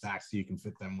mid-range stacks you can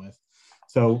fit them with.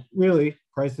 So really,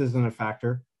 price isn't a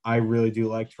factor. I really do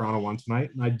like Toronto 1 tonight,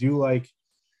 and I do like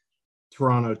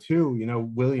Toronto 2.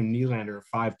 William Nylander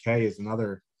 5K is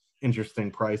another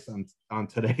interesting price on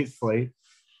today's slate.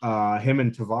 Him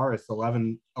and Tavares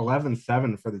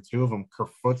 11.7 for the two of them.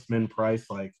 Kerfoot's min price,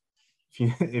 like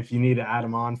if you need to add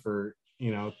them on for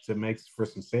to make for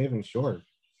some savings, sure.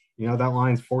 That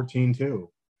line's 14-2.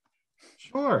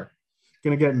 Sure.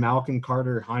 Gonna get Malkin,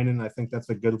 Carter, Heinen. I think that's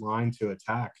a good line to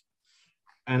attack.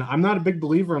 And I'm not a big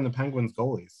believer in the Penguins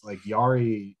goalies. Like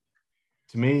Yari,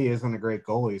 to me, isn't a great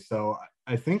goalie. So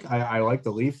I think I like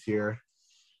the Leafs here.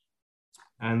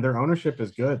 And their ownership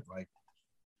is good. Like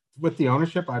with the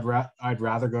ownership, I'd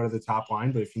rather go to the top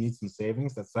line. But if you need some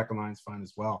savings, that second line is fine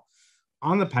as well.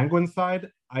 On the Penguins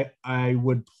side, I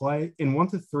would play in 1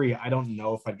 to 3. I don't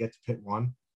know if I'd get to pit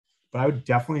 1, but I would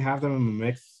definitely have them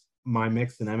in my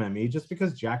mix in MME, just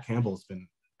because Jack Campbell's been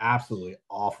absolutely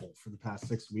awful for the past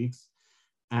 6 weeks.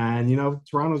 And,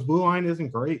 Toronto's blue line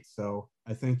isn't great. So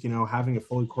I think, having a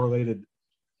fully correlated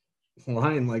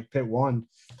line like pit 1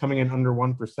 coming in under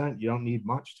 1%, you don't need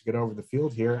much to get over the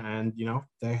field here. And,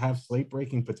 they have slate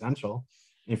breaking potential.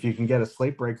 If you can get a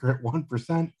slate breaker at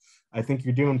 1%, I think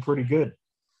you're doing pretty good.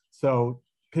 So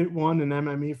pit 1 and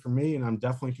MME for me, and I'm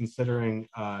definitely considering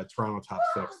Toronto top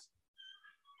 6.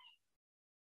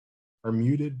 Are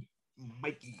muted,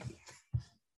 Mikey.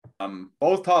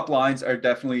 Both top lines are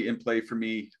definitely in play for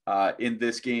me in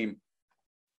this game.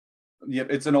 Yeah,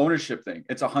 it's an ownership thing.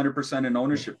 It's 100% an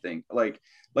ownership thing. Like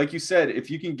you said,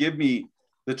 if you can give me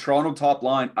the Toronto top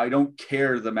line, I don't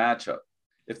care the matchup.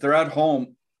 If they're at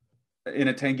home in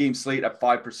a 10-game slate at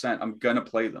 5%, I'm going to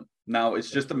play them. Now, it's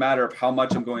just a matter of how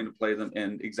much I'm going to play them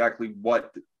and exactly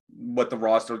what the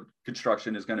roster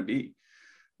construction is going to be.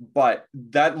 But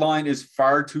that line is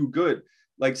far too good.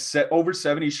 Like over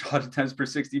 70 shot attempts per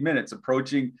 60 minutes,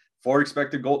 approaching 4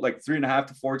 expected goals, like 3.5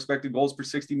 to 4 expected goals per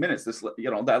 60 minutes.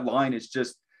 That line is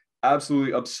just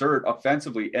absolutely absurd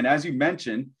offensively. And as you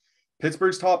mentioned,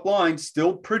 Pittsburgh's top line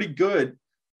still pretty good,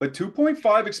 but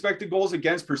 2.5 expected goals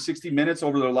against per 60 minutes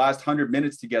over their last 100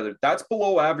 minutes together. That's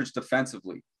below average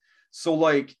defensively. So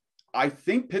I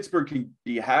think Pittsburgh can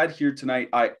be had here tonight.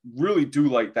 I really do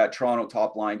like that Toronto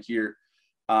top line here.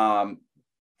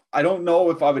 I don't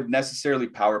know if I would necessarily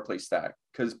power play stack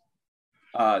because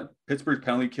Pittsburgh's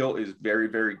penalty kill is very,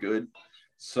 very good.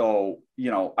 So,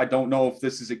 I don't know if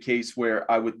this is a case where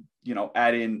I would,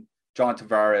 add in John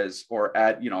Tavares or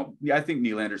add, I think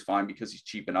Nylander's fine because he's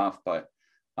cheap enough, but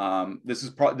this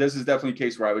is definitely a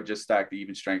case where I would just stack the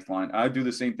even strength line. I would do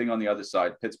the same thing on the other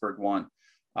side, Pittsburgh 1.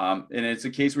 And it's a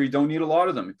case where you don't need a lot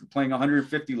of them. If you're playing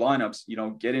 150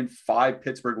 lineups, get in 5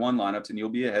 Pittsburgh 1 lineups and you'll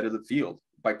be ahead of the field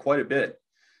by quite a bit.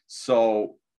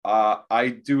 So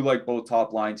I do like both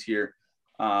top lines here.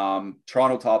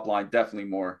 Toronto top line, definitely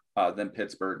more than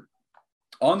Pittsburgh.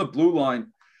 On the blue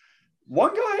line,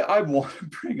 one guy I want to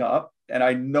bring up, and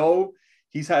I know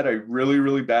he's had a really,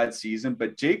 really bad season,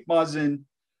 but Jake Muzzin,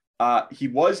 he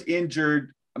was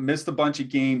injured, missed a bunch of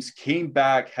games, came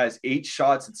back, has 8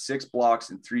 shots and 6 blocks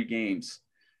in 3 games.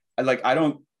 I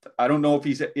don't know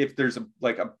if there's a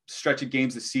stretch of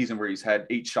games this season where he's had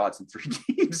 8 shots in 3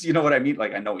 games. You know what I mean?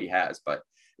 I know he has, but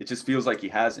it just feels like he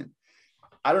hasn't.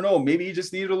 I don't know. Maybe he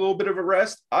just needed a little bit of a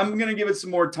rest. I'm going to give it some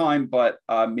more time, but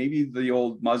maybe the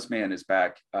old Muzzman is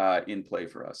back in play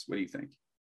for us. What do you think?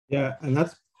 Yeah, and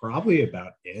that's probably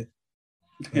about it.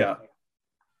 Yeah.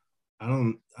 I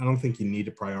don't think you need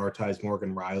to prioritize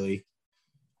Morgan Riley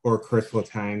or Chris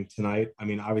Letang tonight. I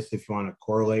mean, obviously, if you want to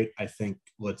correlate, I think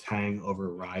Letang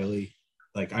over Riley.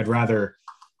 I'd rather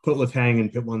put Letang in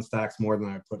pit 1 stacks more than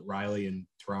I put Riley in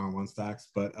Toronto 1 stacks.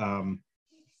 But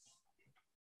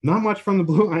not much from the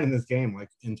blue line in this game,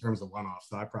 in terms of one-off.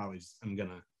 So I probably am going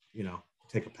to,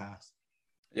 take a pass.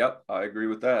 Yep, I agree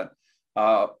with that.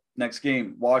 Next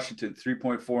game, Washington,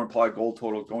 3.4 implied goal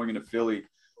total going into Philly.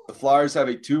 The Flyers have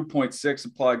a 2.6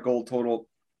 implied goal total.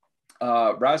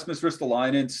 Rasmus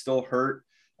Ristolainen still hurt.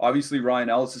 Obviously,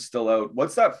 Ryan Ellis is still out.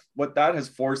 What that has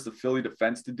forced the Philly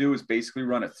defense to do is basically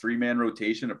run a 3-man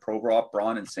rotation of Provorov,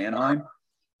 Braun, and Sanheim,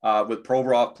 with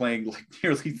Provorov playing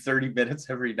nearly 30 minutes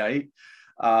every night.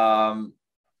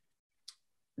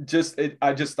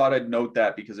 I just thought I'd note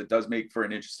that because it does make for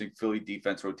an interesting Philly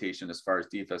defense rotation as far as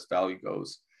DFS value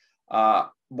goes.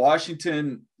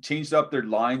 Washington changed up their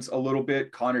lines a little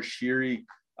bit. Connor Sheary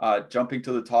jumping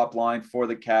to the top line for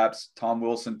the Caps. Tom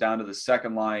Wilson down to the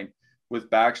second line with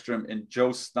Backstrom and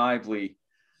Joe Snively.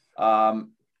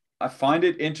 I find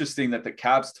it interesting that the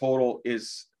Caps total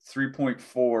is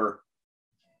 3.4.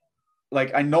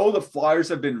 Like, I know the Flyers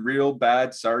have been real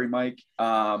bad. Sorry, Mike.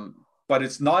 But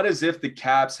it's not as if the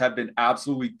Caps have been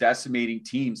absolutely decimating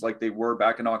teams like they were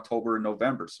back in October and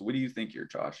November. So what do you think here,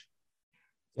 Josh?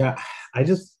 Yeah, I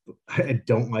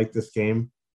don't like this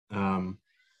game. I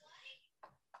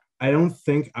don't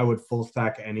think I would full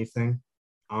stack anything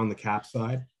on the Cap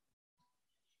side.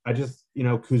 I just,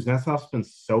 Kuznetsov's been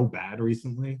so bad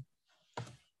recently.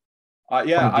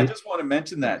 I just want to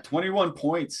mention that 21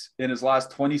 points in his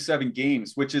last 27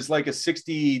 games, which is like a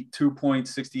 63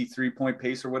 point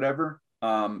pace or whatever.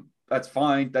 That's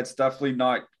fine. That's definitely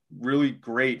not really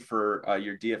great for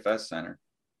your DFS center.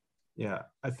 Yeah,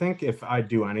 I think if I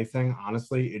do anything,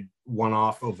 honestly, it one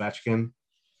off Ovechkin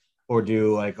or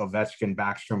do like Ovechkin,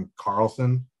 Backstrom,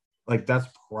 Carlson. Like, that's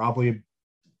probably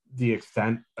the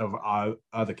extent of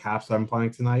the Caps I'm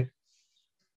playing tonight.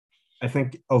 I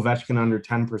think Ovechkin under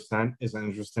 10% is an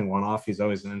interesting one-off. He's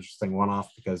always an interesting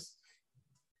one-off because,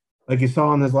 like you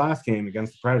saw in his last game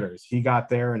against the Predators, he got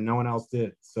there and no one else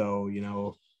did. So,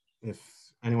 if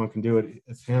anyone can do it,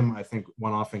 it's him. I think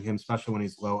one-offing him, especially when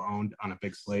he's low-owned on a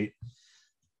big slate,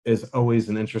 is always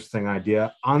an interesting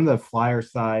idea. On the Flyer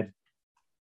side,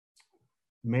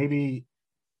 maybe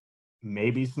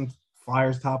some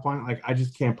Flyers top line. Like, I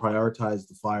just can't prioritize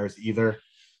the Flyers either.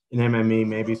 In MME,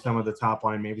 maybe some of the top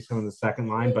line, maybe some of the second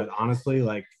line. But honestly,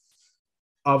 like,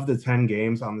 of the 10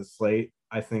 games on the slate,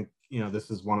 I think,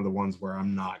 this is one of the ones where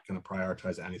I'm not going to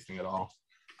prioritize anything at all.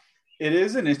 It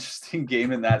is an interesting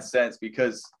game in that sense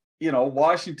because,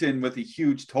 Washington with a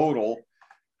huge total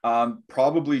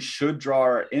probably should draw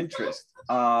our interest.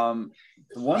 The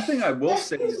one thing I will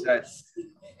say is that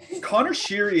Connor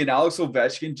Sheary and Alex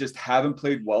Ovechkin just haven't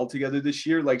played well together this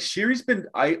year. Like, Sheary's been,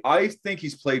 I think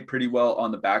he's played pretty well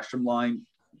on the Backstrom line,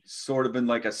 sort of in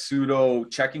like a pseudo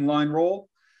checking line role.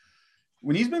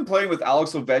 When he's been playing with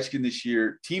Alex Ovechkin this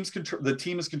year, the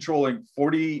team is controlling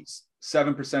 47%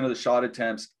 of the shot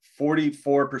attempts,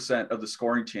 44% of the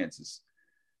scoring chances.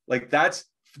 Like, that's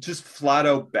just flat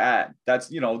out bad.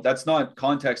 That's, that's not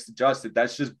context adjusted.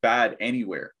 That's just bad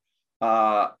anywhere.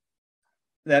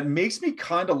 That makes me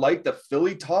kind of like the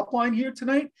Philly top line here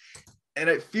tonight. And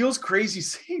it feels crazy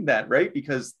saying that, right?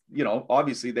 Because,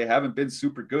 obviously they haven't been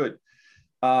super good.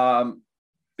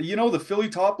 The Philly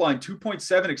top line,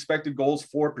 2.7 expected goals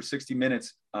for per 60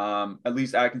 minutes. At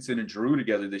least Atkinson and Giroux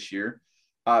together this year.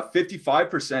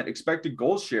 55% expected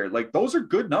goal share. Like, those are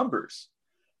good numbers.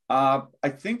 I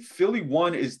think Philly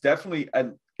 1 is definitely,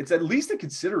 it's at least a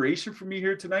consideration for me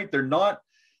here tonight. They're not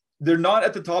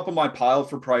at the top of my pile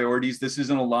for priorities. This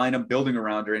isn't a line I'm building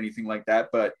around or anything like that.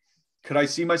 But could I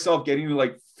see myself getting to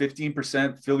like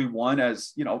 15% Philly 1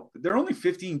 as, they're only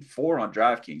 15-4 on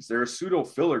DraftKings. They're a pseudo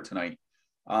filler tonight.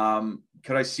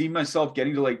 Could I see myself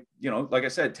getting to like, like I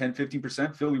said,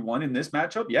 10-15% Philly 1 in this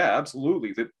matchup? Yeah,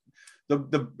 absolutely.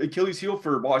 The Achilles heel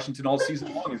for Washington all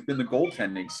season long has been the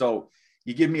goaltending. So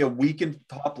you give me a weakened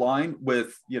top line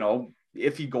with,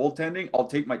 iffy goaltending, I'll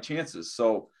take my chances.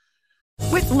 So,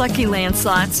 with Lucky Land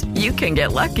Slots, you can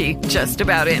get lucky just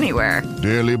about anywhere.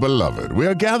 Dearly beloved, we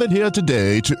are gathered here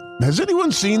today to... Has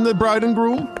anyone seen the bride and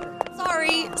groom?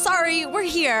 Sorry, we're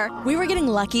here. We were getting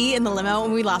lucky in the limo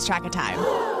and we lost track of time.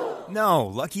 No,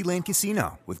 Lucky Land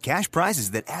Casino, with cash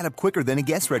prizes that add up quicker than a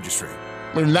guest registry.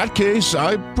 In that case,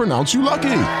 I pronounce you lucky.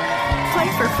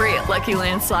 Play for free at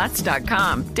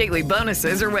LuckyLandSlots.com. Daily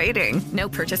bonuses are waiting. No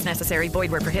purchase necessary.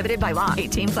 Void where prohibited by law.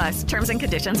 18+. Terms and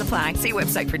conditions apply. See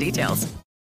website for details.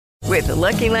 With the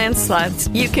Lucky Land Slots,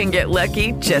 you can get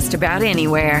lucky just about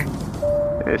anywhere.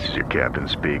 This is your captain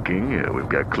speaking. We've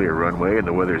got clear runway and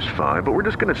the weather's fine, but we're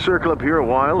just going to circle up here a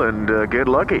while and get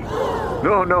lucky.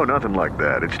 No, nothing like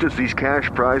that. It's just these cash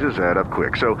prizes add up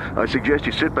quick. So I suggest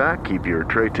you sit back, keep your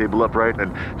tray table upright,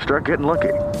 and start getting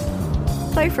lucky.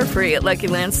 Play for free at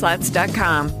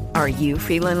LuckyLandSlots.com. Are you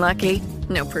feeling lucky?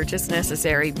 No purchase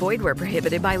necessary. Void where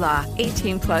prohibited by law.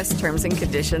 18+ terms and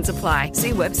conditions apply.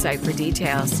 See website for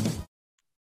details.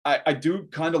 I do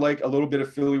kind of like a little bit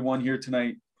of Philly 1 here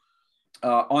tonight.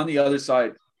 On the other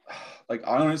side, like,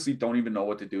 I honestly don't even know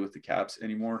what to do with the Caps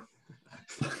anymore.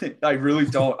 I really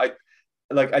don't.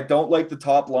 I don't like the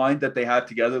top line that they have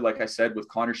together. Like I said, with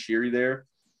Connor Sheary there,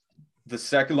 the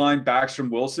second line,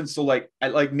 Backstrom, Wilson. So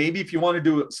maybe if you want to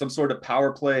do some sort of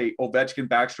power play, Ovechkin,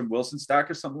 Backstrom, Wilson stack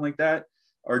or something like that,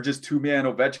 or just two-man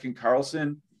Ovechkin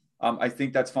Carlson, I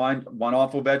think that's fine.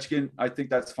 One-off Ovechkin, I think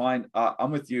that's fine.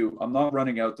 I'm with you. I'm not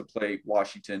running out to play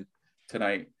Washington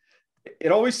tonight.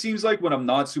 It always seems like when I'm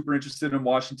not super interested in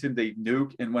Washington, they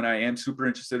nuke. And when I am super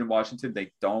interested in Washington,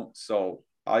 they don't. So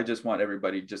I just want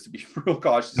everybody just to be real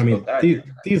cautious about that.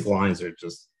 These lines are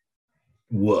just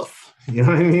woof. You know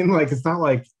what I mean? Like, it's not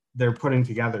like they're putting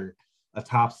together a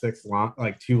top six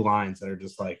like two lines that are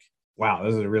just like, wow,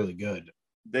 those are really good.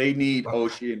 They need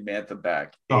Oshie and Mantha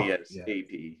back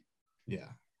ASAP. Yeah.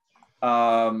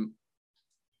 On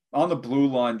the blue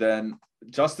line, then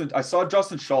I saw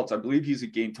Justin Schultz. I believe he's a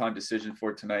game time decision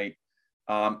for tonight.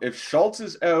 If Schultz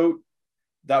is out,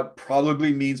 that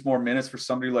probably means more minutes for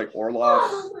somebody like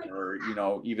Orlov or,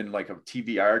 even like a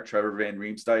TVR, Trevor Van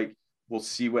Riemsdyk. We'll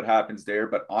see what happens there.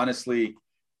 But honestly,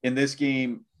 in this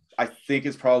game, I think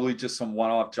it's probably just some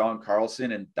one-off John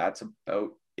Carlson, and that's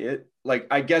about it. Like,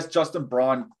 I guess Justin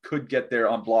Braun could get there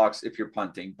on blocks if you're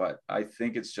punting, but I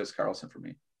think it's just Carlson for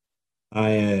me.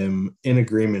 I am in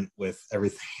agreement with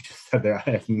everything you just said there.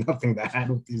 I have nothing to add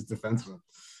with these defensemen.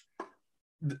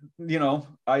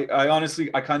 I honestly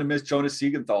kind of miss Jonas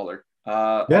Siegenthaler.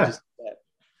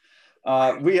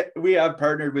 We have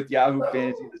partnered with Yahoo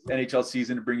Fantasy this NHL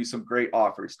season to bring you some great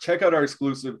offers. Check out our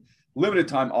exclusive limited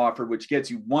time offer, which gets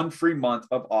you 1 free month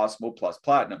of Osmo Plus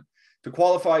Platinum. To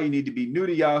qualify, you need to be new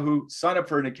to Yahoo, sign up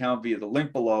for an account via the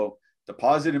link below,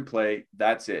 deposit and play.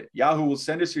 That's it. Yahoo will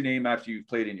send us your name after you've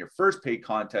played in your first paid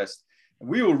contest, and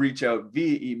we will reach out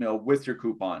via email with your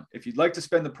coupon. If you'd like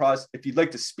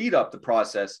to speed up the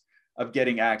process of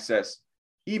getting access,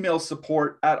 email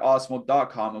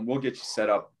support@osmo.com and we'll get you set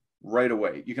up right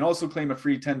away. You can also claim a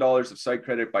free $10 of site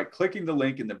credit by clicking the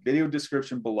link in the video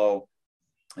description below,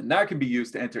 and that can be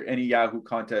used to enter any Yahoo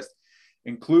contest,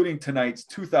 including tonight's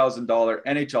 $2,000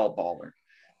 NHL Baller.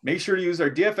 Make sure to use our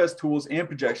DFS tools and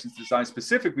projections designed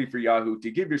specifically for Yahoo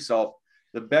to give yourself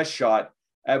the best shot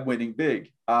at winning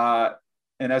big. And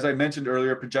as I mentioned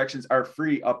earlier, projections are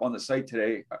free up on the site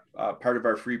today, part of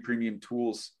our free premium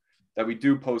tools that we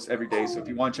do post every day. So if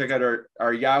you want to check out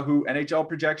our Yahoo NHL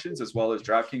projections, as well as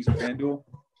DraftKings and FanDuel,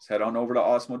 just head on over to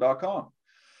osmo.com.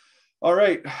 All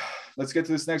right, let's get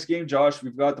to this next game, Josh.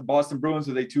 We've got the Boston Bruins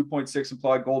with a 2.6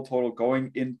 implied goal total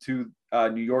going into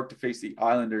New York to face the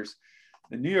Islanders.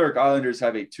 The New York Islanders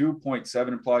have a 2.7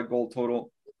 implied goal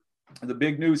total. The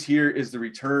big news here is the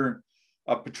return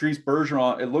of Patrice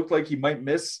Bergeron. It looked like he might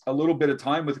miss a little bit of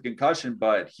time with a concussion,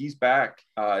 but he's back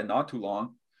not too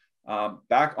long.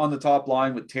 Back on the top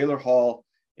line with Taylor Hall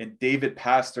and David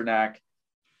Pastrnak.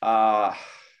 I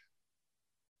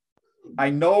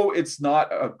know it's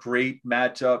not a great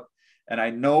matchup, and I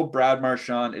know Brad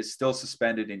Marchand is still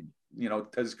suspended, and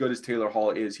as good as Taylor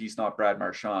Hall is, he's not Brad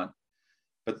Marchand.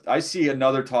 But I see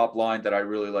another top line that I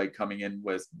really like coming in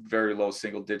with very low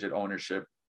single-digit ownership.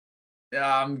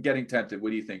 Yeah, I'm getting tempted. What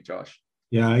do you think, Josh?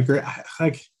 Yeah, I agree.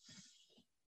 Like,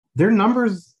 their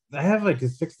numbers, I have like a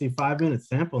 65-minute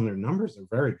sample, and their numbers are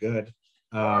very good.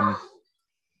 The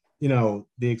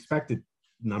expected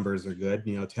numbers are good.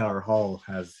 Taylor Hall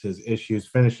has his issues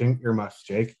finishing. Earmuffs,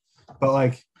 Jake. But,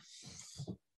 like,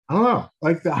 I don't know.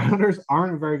 Like, the Islanders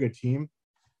aren't a very good team.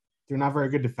 They're not very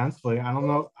good defensively. I don't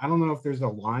know if there's a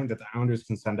line that the Islanders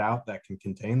can send out that can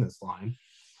contain this line.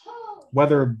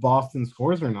 Whether Boston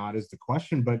scores or not is the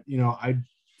question. But,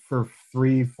 for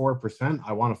 3-4%,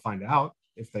 I want to find out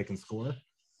if they can score.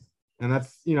 And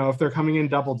that's, if they're coming in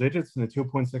double digits and a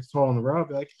 2.6 total in the row, I'll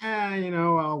be like,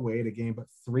 I'll wait a game. But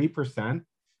 3%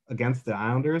 against the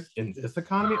Islanders in this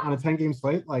economy on a 10-game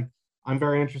slate, like, I'm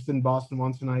very interested in Boston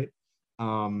one tonight.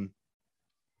 I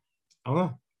don't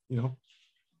know,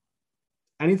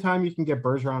 anytime you can get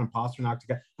Bergeron and Pastrnak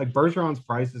together, like Bergeron's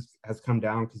price has come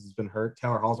down because he's been hurt.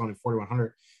 Taylor Hall's only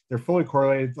 4,100. They're fully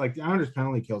correlated. Like, the Islanders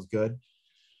penalty kill is good,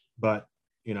 but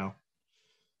the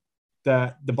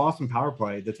Boston power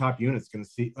play, the top unit's going to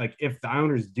see, like, if the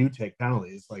Islanders do take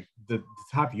penalties, like the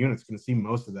top unit's going to see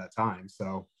most of that time.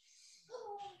 So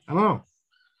I don't know.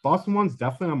 Boston one's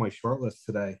definitely on my short list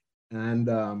today, and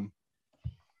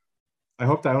I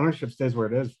hope that ownership stays where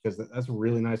it is, because that's a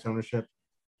really nice ownership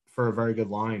for a very good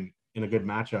line in a good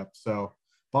matchup. So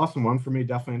Boston won for me,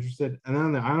 definitely interested. And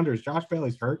then the Islanders, Josh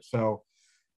Bailey's hurt, so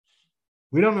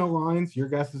we don't know lines. Your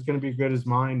guess is going to be good as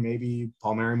mine. Maybe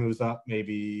Palmieri moves up,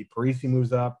 maybe Parisi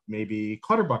moves up, maybe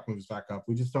Clutterbuck moves back up.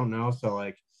 We just don't know. So,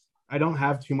 like, I don't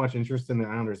have too much interest in the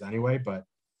Islanders anyway, but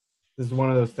this is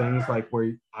one of those things, like,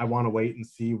 where I want to wait and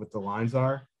see what the lines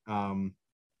are.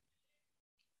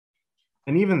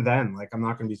 And even then, like, I'm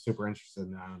not going to be super interested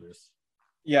in the Islanders.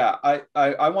 Yeah,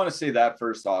 I want to say that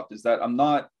first off, is that I'm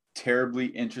not terribly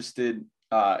interested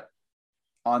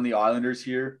on the Islanders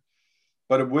here.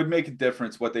 but it would make a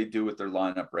difference what they do with their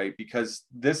lineup, right? Because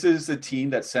this is a team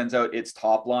that sends out its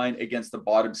top line against the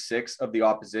bottom 6 of the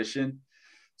opposition.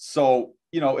 So,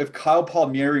 if Kyle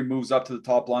Palmieri moves up to the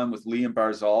top line with Liam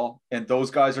Barzal, and those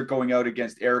guys are going out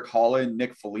against Eric Holland,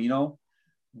 Nick Foligno,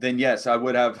 then yes, I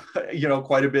would have,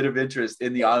 quite a bit of interest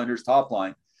in the Islanders top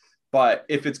line. But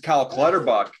if it's Cal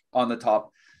Clutterbuck on the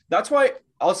top, that's why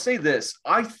I'll say this.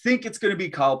 I think it's going to be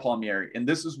Kyle Palmieri. And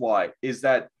this is why, is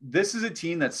that this is a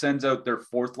team that sends out their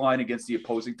 4th line against the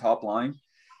opposing top line.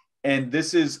 And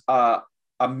this is a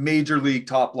major league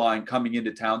top line coming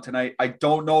into town tonight. I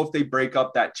don't know if they break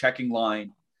up that checking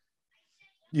line,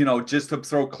 just to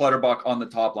throw Clutterbuck on the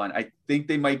top line. I think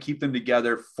they might keep them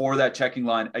together for that checking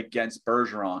line against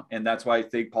Bergeron. And that's why I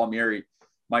think Palmieri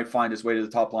might find his way to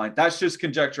the top line. That's just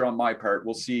conjecture on my part.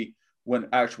 We'll see when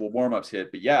actual warmups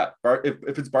hit. But yeah,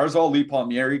 if it's Barzal, Lee,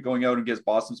 Palmieri going out against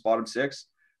Boston's bottom 6,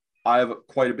 I have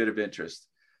quite a bit of interest.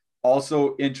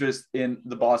 Also interest in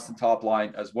the Boston top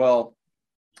line as well.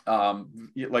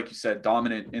 Like you said,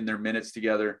 dominant in their minutes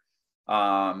together.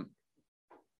 I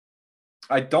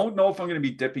don't know if I'm going to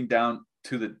be dipping down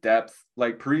to the depth.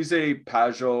 Like Parise,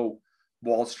 Pajot,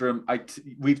 Wahlstrom,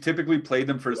 we've typically played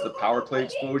them for the power play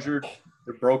exposure.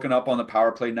 They're broken up on the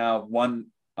power play now. 1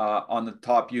 on the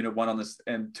top unit, 1 on this,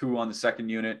 and 2 on the second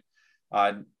unit.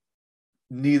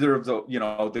 Neither of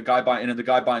the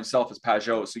guy by himself is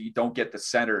Pajot, so you don't get the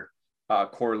center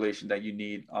correlation that you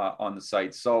need on the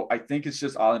site. So I think it's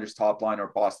just Islanders top line or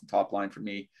Boston top line for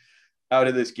me out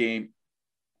of this game.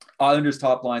 Islanders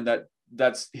top line,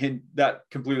 that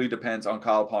completely depends on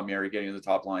Kyle Palmieri getting to the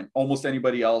top line. Almost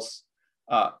anybody else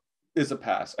is a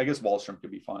pass. I guess Wahlstrom could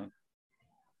be fine.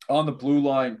 On the blue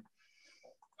line,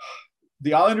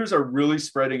 the Islanders are really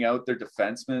spreading out their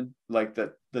defensemen, like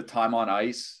the time on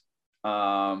ice.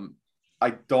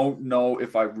 I don't know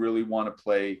if I really want to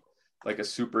play like a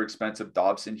super expensive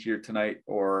Dobson here tonight,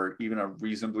 or even a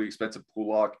reasonably expensive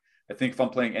Pulak. I think if I'm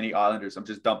playing any Islanders, I'm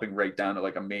just dumping right down to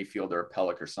like a Mayfield or a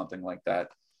Pelech or something like that.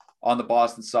 On the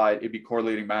Boston side, it'd be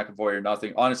correlating McAvoy or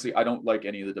nothing. Honestly, I don't like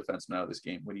any of the defensemen out of this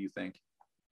game. What do you think?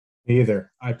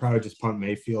 Either. I'd probably just punt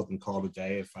Mayfield and call it a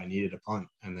day if I needed a punt,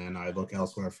 and then I'd look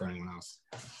elsewhere for anyone else.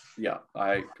 Yeah,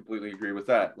 I completely agree with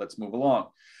that. Let's move along.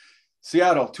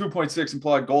 Seattle, 2.6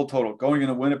 implied goal total. Going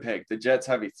into Winnipeg, the Jets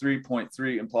have a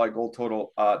 3.3 implied goal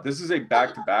total. This is a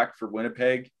back-to-back for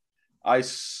Winnipeg. I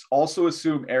also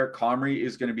assume Eric Comrie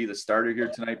is going to be the starter here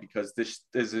tonight, because this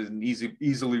is an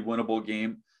easily winnable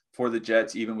game for the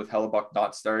Jets, even with Hellebuck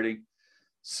not starting.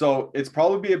 So it's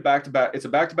probably a back-to-back. It's a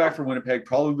back-to-back for Winnipeg,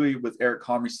 probably with Eric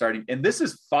Comrie starting. And this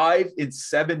is 5 in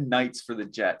 7 nights for the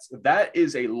Jets. That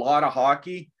is a lot of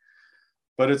hockey,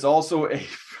 but it's also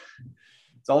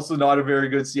not a very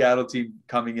good Seattle team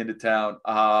coming into town.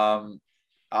 I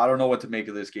don't know what to make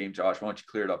of this game, Josh. Why don't you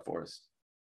clear it up for us?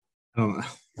 I don't know.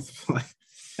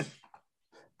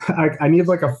 I need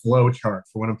like a flow chart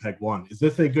for Winnipeg 1. Is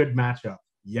this a good matchup?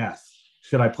 Yes.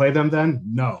 Should I play them then?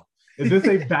 No. Is this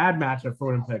a bad matchup for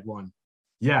Winnipeg 1?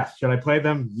 Yes. Should I play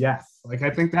them? Yes. Like, I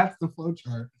think that's the flow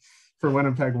chart for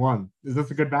Winnipeg 1. Is this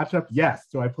a good matchup? Yes.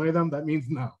 Do I play them? That means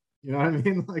no. You know what I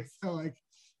mean?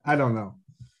 I don't know.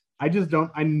 I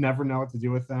never know what to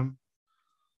do with them.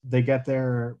 They get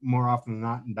there more often than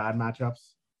not in bad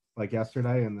matchups, like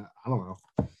yesterday. And I don't know.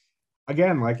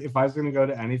 Again, like, if I was going to go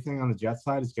to anything on the Jet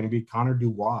side, it's going to be Connor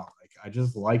Dubois. Like, I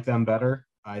just like them better.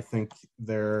 I think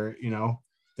they're,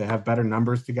 they have better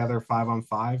numbers together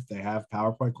 5-on-5. They have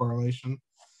power play correlation.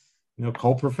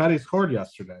 Cole Perfetti scored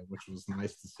yesterday, which was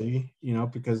nice to see,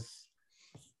 because,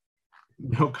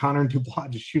 Connor and Dubois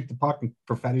just shoot the puck and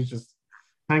Perfetti's just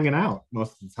hanging out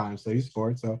most of the time. So he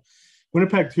scored. So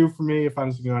Winnipeg 2 for me, if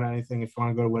I'm just going to anything. If you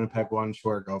want to go to Winnipeg 1,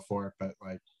 sure, go for it. But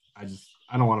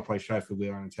I don't want to play Scheifele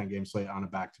Wheeler on a 10-game slate on a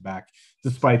back-to-back.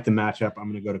 Despite the matchup,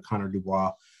 I'm going to go to Connor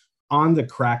Dubois. On the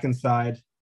Kraken side,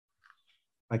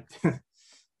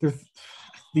 there's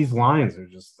these lines are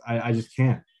just I just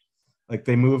can't. Like,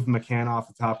 they moved McCann off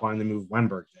the top line, they moved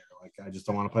Wenberg there. Like, I just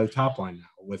don't want to play the top line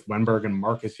now with Wenberg and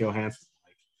Marcus Johansson.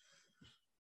 Like,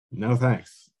 no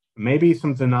thanks. Maybe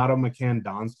some Donato, McCann,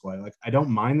 Donskoy. Like, I don't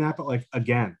mind that, but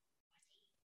again,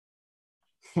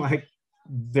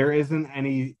 there isn't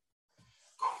any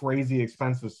crazy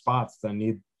expensive spots that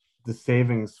need the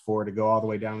savings for to go all the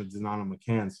way down to Donato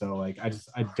McCann. So I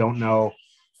don't know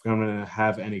if I'm going to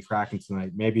have any Kraken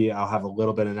tonight. Maybe I'll have a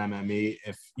little bit in MME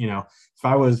if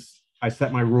I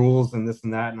set my rules and this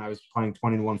and that, and I was playing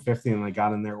 20 to 150 and I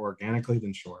got in there organically,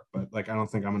 then sure. But I don't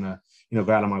think I'm going to,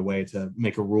 go out of my way to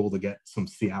make a rule to get some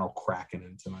Seattle Kraken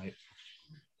in tonight.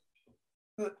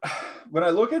 When I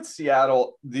look at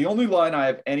Seattle, the only line I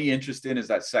have any interest in is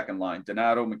that second line,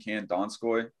 Donato, McCann,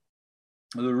 Donskoy.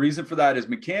 The reason for that is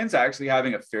McCann's actually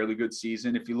having a fairly good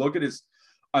season. If you look at his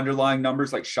underlying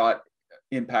numbers, like shot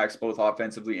impacts both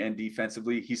offensively and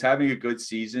defensively, he's having a good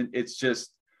season. It's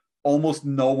just almost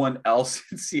no one else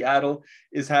in Seattle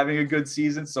is having a good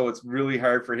season. So it's really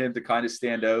hard for him to kind of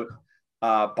stand out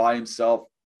by himself.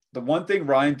 The one thing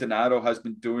Ryan Donato has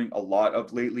been doing a lot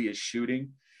of lately is shooting.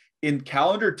 In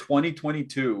calendar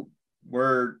 2022,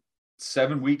 we're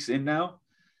 7 weeks in now.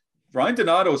 Ryan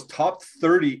Donato is top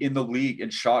 30 in the league in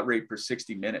shot rate per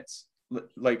 60 minutes.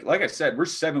 Like I said, we're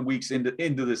 7 weeks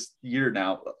into this year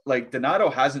now. Like, Donato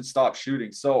hasn't stopped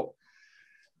shooting. So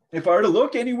if I were to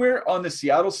look anywhere on the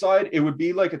Seattle side, it would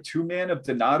be like a two-man of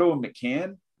Donato and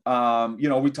McCann.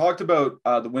 We talked about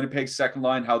the Winnipeg second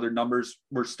line, how their numbers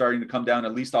were starting to come down,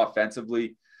 at least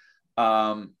offensively.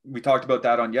 We talked about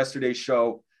that on yesterday's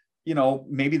show.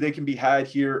 Maybe they can be had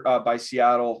here by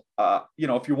Seattle.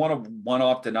 If you want to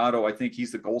one-off Donato, I think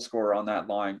he's the goal scorer on that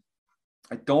line.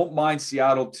 I don't mind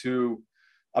Seattle too.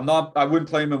 I wouldn't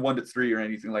play him in 1-3 or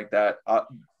anything like that.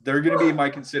 They're going to be my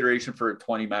consideration for a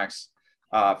 20 max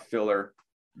filler.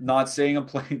 Not saying I'm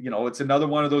playing, it's another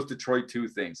one of those Detroit 2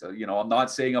 things. I'm not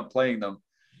saying I'm playing them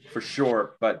for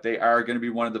sure, but they are going to be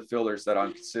one of the fillers that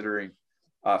I'm considering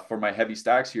for my heavy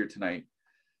stacks here tonight.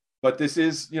 But this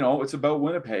is, it's about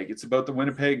Winnipeg. It's about the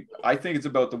Winnipeg. I think it's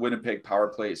about the Winnipeg power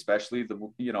play, especially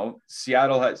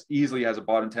Seattle easily has a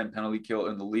bottom 10 penalty kill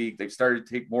in the league. They've started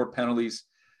to take more penalties,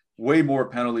 way more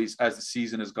penalties as the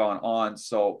season has gone on.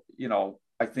 So,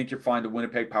 I think you'll find the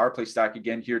Winnipeg power play stack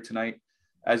again here tonight,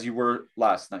 as you were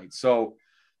last night. So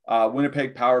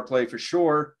Winnipeg power play for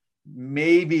sure.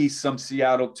 Maybe some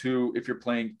Seattle too, if you're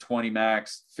playing 20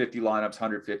 max, 50 lineups,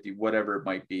 150, whatever it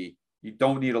might be. You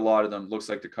don't need a lot of them. Looks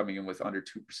like they're coming in with under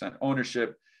 2%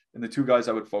 ownership. And the two guys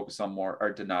I would focus on more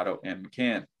are Donato and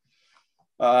McCann.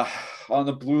 On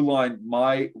the blue line,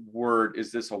 my word,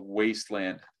 is this a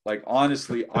wasteland? Like,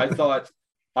 honestly, I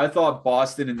thought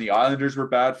Boston and the Islanders were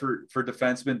bad for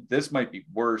defensemen. This might be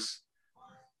worse.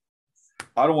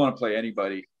 I don't want to play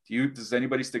anybody. Does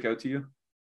anybody stick out to you?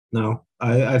 No,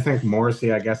 I think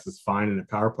Morrissey, I guess, is fine in a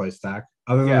power play stack.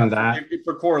 Other than that,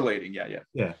 for correlating,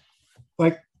 yeah.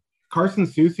 Like, Carson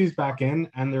Soucy's back in,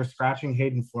 and they're scratching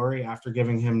Hayden Fleury after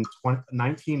giving him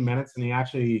 19 minutes, and he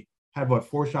actually had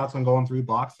 4 shots on goal and 3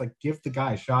 blocks. Like, give the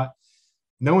guy a shot.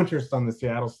 No interest on the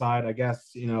Seattle side. I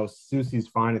guess, Soucy's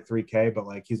fine at 3K, but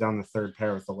he's on the third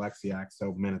pair with Alexiak,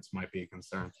 so minutes might be a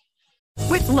concern.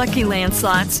 With Lucky Land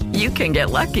Slots, you can get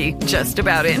lucky just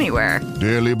about anywhere.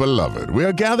 Dearly beloved, we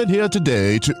are gathered here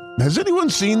today to... Has anyone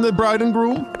seen the bride and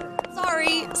groom?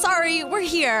 Sorry, we're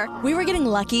here. We were getting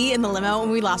lucky in the limo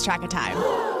and we lost track of time.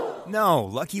 No,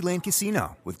 Lucky Land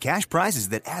Casino, with cash prizes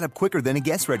that add up quicker than a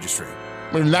guest registry.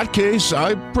 In that case,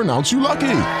 I pronounce you lucky.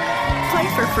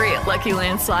 Play for free at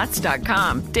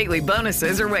LuckyLandSlots.com. Daily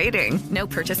bonuses are waiting. No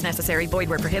purchase necessary. Void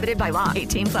where prohibited by law.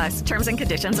 18+. Terms and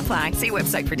conditions apply. See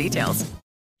website for details.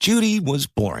 Judy was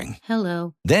boring.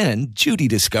 Hello. Then Judy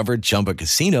discovered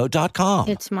ChumbaCasino.com.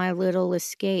 It's my little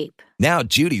escape. Now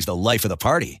Judy's the life of the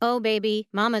party. Oh, baby,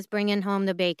 mama's bringing home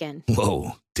the bacon.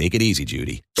 Whoa, take it easy,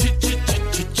 Judy.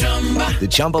 The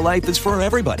Chumba life is for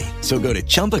everybody. So go to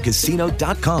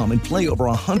ChumbaCasino.com and play over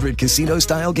 100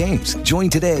 casino-style games. Join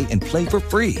today and play for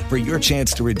free for your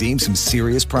chance to redeem some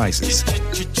serious prizes.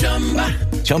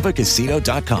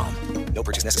 ChumbaCasino.com. No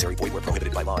purchase necessary. Void where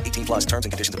prohibited by law. 18+. Terms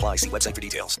and conditions apply. See website for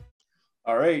details.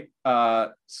 All right.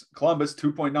 Columbus,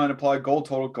 2.9 implied goal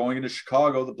total going into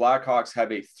Chicago. The Blackhawks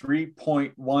have a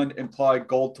 3.1 implied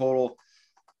goal total.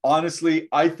 Honestly,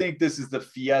 I think this is the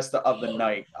fiesta of the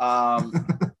night.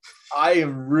 I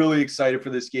am really excited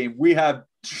for this game. We have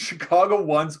Chicago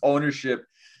One's ownership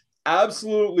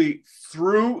absolutely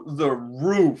through the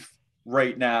roof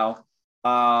right now.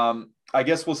 I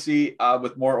guess we'll see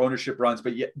with more ownership runs,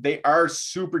 but yet they are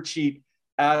super cheap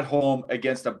at home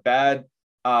against a bad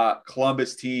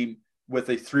Columbus team with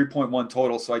a 3.1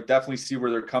 total. So I definitely see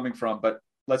where they're coming from. But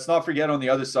let's not forget on the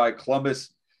other side,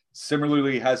 Columbus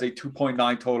similarly has a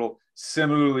 2.9 total,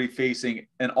 similarly facing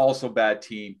an also bad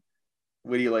team.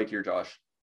 What do you like here, Josh?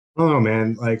 I don't know,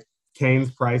 man. Like,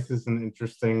 Kane's price is an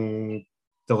interesting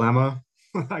dilemma,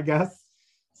 I guess.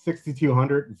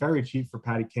 6,200, very cheap for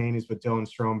Patty Kane. He's with Dylan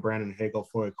Strome, Brandon Hagel,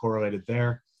 fully correlated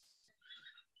there.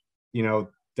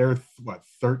 They're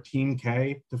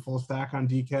 13K to full stack on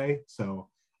DK. So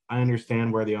I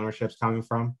understand where the ownership's coming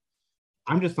from.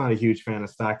 I'm just not a huge fan of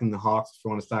stacking the Hawks. If you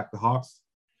want to stack the Hawks,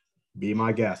 be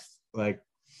my guest.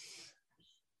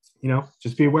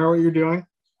 Just be aware of what you're doing.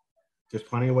 There's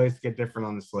plenty of ways to get different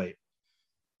on the slate.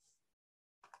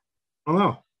 I don't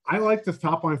know. I like this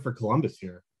top line for Columbus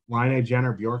here. Line A,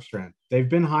 Jenner, Bjorkstrand. They've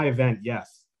been high event,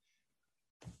 yes.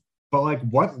 But like,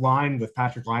 what line with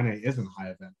Patrick Laine isn't high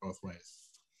event both ways?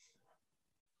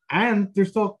 And they're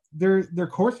still their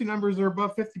Corsi numbers are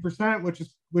above 50%,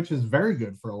 which is very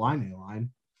good for a Laine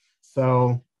line.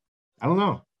 So I don't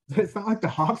know. It's not like the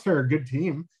Hawks are a good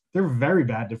team. They're very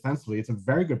bad defensively. It's a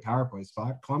very good power play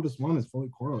spot. Columbus 1 is fully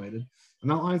correlated, and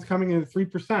that line's coming in at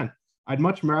 3%. I'd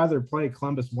much rather play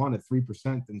Columbus 1 at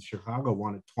 3% than Chicago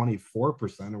 1 at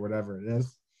 24% or whatever it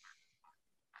is.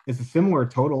 It's a similar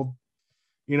total,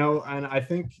 and I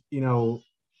think,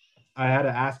 I had to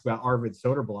ask about Arvid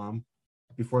Soderblom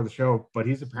before the show, but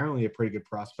he's apparently a pretty good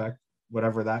prospect,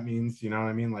 whatever that means. You know what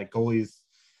I mean? Like goalies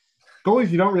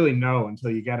you don't really know until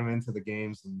you get them into the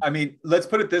games. I mean, let's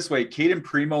put it this way. Caden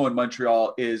Primo in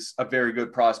Montreal is a very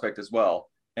good prospect as well.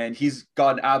 And he's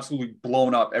gotten absolutely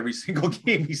blown up every single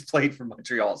game he's played for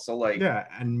Montreal. So yeah,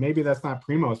 and maybe that's not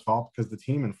Primo's fault because the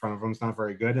team in front of him is not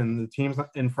very good. And the team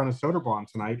in front of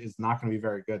Soderblom tonight is not going to be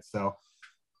very good. So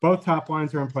both top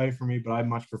lines are in play for me, but I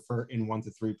much prefer in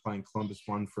 1-3 playing Columbus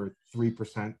 1 for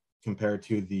 3% compared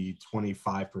to the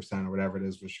 25% or whatever it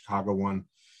is with Chicago 1.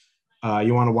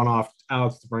 You want to one-off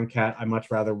Alex DeBrincat. I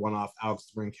much rather one-off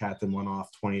Alex DeBrincat than one-off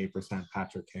 28%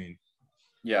 Patrick Kane.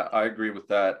 Yeah, I agree with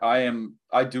that.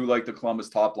 I do like the Columbus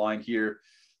top line here.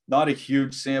 Not a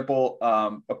huge sample,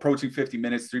 approaching 50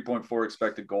 minutes, 3.4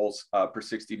 expected goals per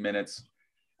 60 minutes,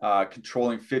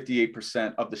 controlling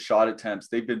 58% of the shot attempts.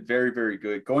 They've been very, very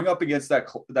good. Going up against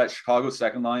that Chicago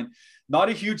second line, not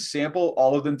a huge sample,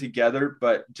 all of them together,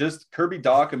 but just Kirby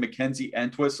Dach and Mackenzie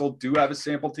Entwistle do have a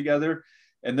sample together.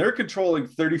 And they're controlling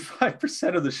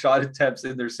 35% of the shot attempts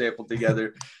in their sample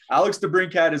together. Alex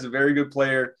DeBrincat is a very good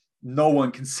player. No one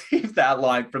can save that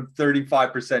line from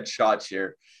 35% shot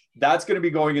share. That's going to be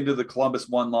going into the Columbus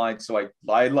 1 line. So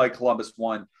I like Columbus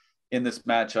 1 in this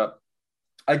matchup.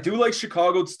 I do like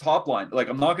Chicago's top line. Like,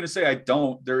 I'm not going to say I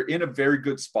don't. They're in a very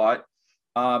good spot.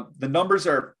 The numbers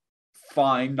are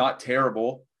fine, not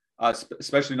terrible,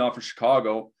 especially not for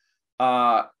Chicago.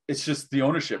 It's just the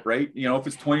ownership, right? If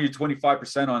it's 20 to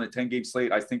 25% on a 10-game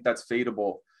slate, I think that's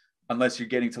fadeable unless you're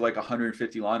getting to like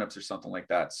 150 lineups or something like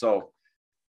that. So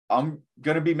I'm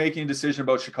going to be making a decision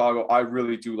about Chicago. I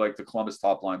really do like the Columbus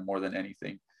top line more than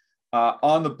anything.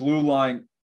 On the blue line,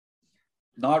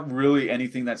 not really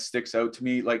anything that sticks out to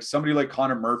me. Like somebody like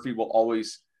Connor Murphy will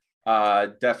always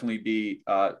definitely be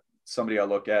somebody I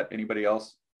look at. Anybody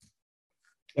else?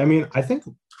 I mean, I think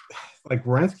like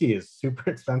Werenski is super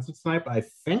expensive tonight, but I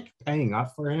think paying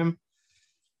up for him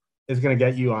is going to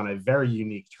get you on a very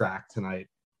unique track tonight.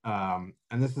 And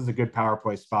this is a good power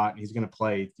play spot. And he's going to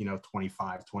play,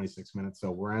 25, 26 minutes.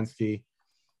 So Werenski,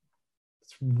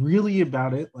 it's really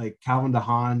about it. Like Calvin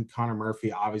DeHaan, Connor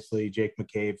Murphy, obviously, Jake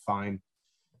McCabe, fine.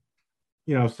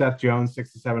 Seth Jones,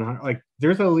 6,700. Like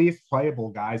there's at least playable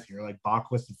guys here. Like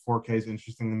Bachwist at 4K is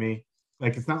interesting to me.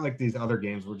 Like, it's not like these other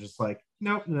games were just like,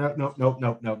 nope.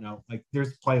 Like,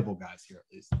 there's playable guys here at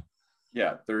least.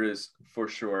 Yeah, there is for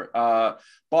sure.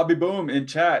 Bobby Boom in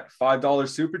chat, $5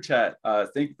 super chat.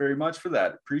 Thank you very much for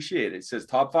that. Appreciate it. It says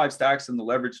top 5 stacks in the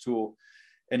leverage tool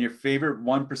and your favorite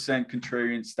 1%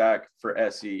 contrarian stack for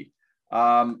SE.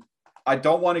 I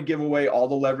don't want to give away all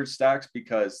the leverage stacks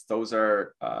because those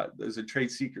are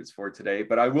trade secrets for today.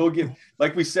 But I will give,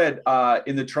 like we said,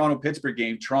 in the Toronto-Pittsburgh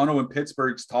game, Toronto and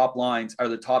Pittsburgh's top lines are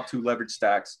the top 2 leverage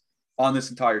stacks on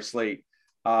this entire slate.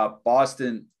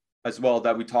 Boston as well,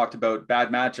 that we talked about, bad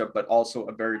matchup, but also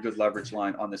a very good leverage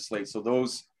line on this slate. So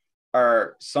those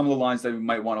are some of the lines that we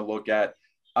might want to look at.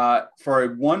 For a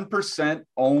 1%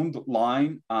 owned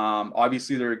line,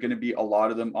 obviously there are going to be a lot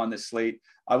of them on this slate.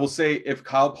 I will say if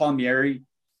Kyle Palmieri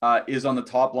is on the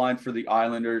top line for the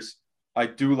Islanders, I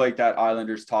do like that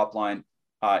Islanders top line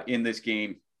in this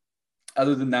game.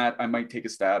 Other than that, I might take a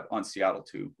stab on Seattle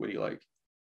too. What do you like?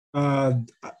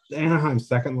 Anaheim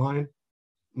second line,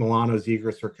 Milano,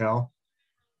 Zegras, Raquel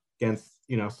against,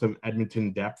 some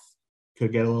Edmonton depth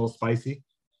could get a little spicy,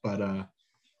 but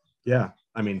yeah,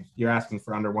 I mean, you're asking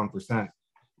for under 1%. I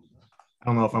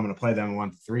don't know if I'm going to play them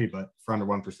 1-3, but for under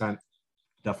 1%,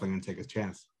 definitely going to take a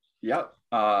chance. Yep.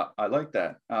 I like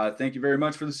that. Thank you very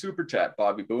much for the super chat,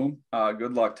 Bobby Boom.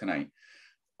 Good luck tonight.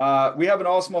 We have an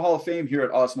Awesemo Hall of Fame here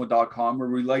at Awesemo.com where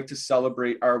we like to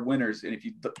celebrate our winners. And if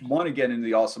you want to get into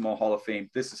the Awesemo Hall of Fame,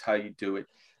 this is how you do it.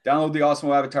 Download the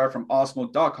Awesemo avatar from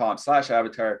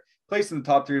awesemo.com/avatar. Place in the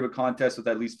top 3 of a contest with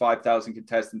at least 5,000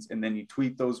 contestants, and then you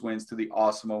tweet those wins to the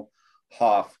Awesemo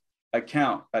Hoff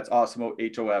account. That's Awesemo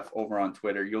HOF over on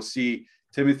Twitter. You'll see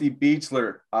Timothy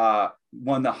Beachler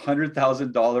won the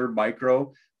 $100,000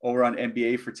 micro over on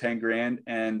NBA for 10 grand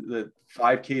and the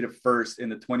 5K to first in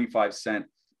the 25-cent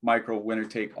micro winner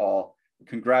take all.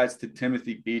 Congrats to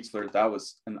Timothy Beachler. That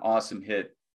was an awesome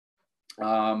hit.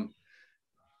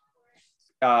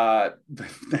 The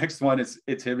next one is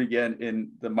it's him again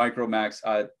in the micro max.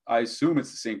 I assume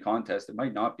it's the same contest. It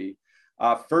might not be.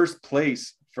 First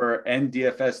place for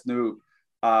NDFS Noob,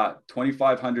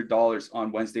 $2,500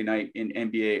 on Wednesday night in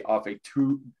NBA off a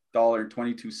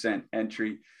 $2.22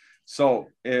 entry. So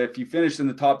if you finish in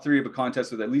the top 3 of a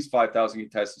contest with at least 5,000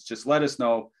 contests, just let us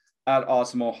know at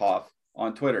AwesomeOHoff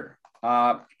on Twitter.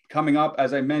 Coming up,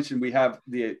 as I mentioned, we have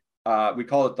the we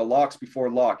call it the Locks Before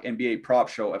Lock NBA Prop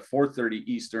Show at 4:30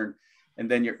 Eastern, and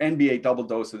then your NBA double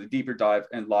dose of the deeper dive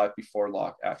and live before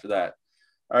lock after that.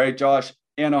 All right, Josh,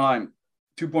 Anaheim,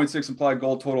 2.6 implied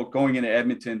goal total going into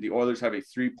Edmonton. The Oilers have a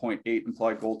 3.8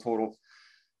 implied goal total.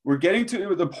 We're getting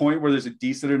to the point where there's a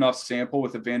decent enough sample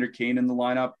with Evander Kane in the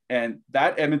lineup, and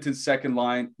that Edmonton second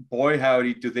line, boy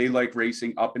howdy, do they like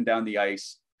racing up and down the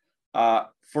ice.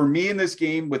 For me in this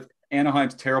game, with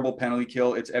Anaheim's terrible penalty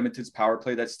kill, it's Edmonton's power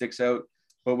play that sticks out.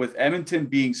 But with Edmonton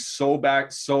being so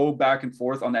back and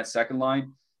forth on that second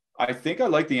line, I think I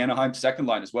like the Anaheim second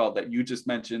line as well that you just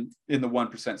mentioned in the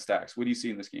 1% stacks. What do you see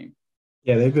in this game?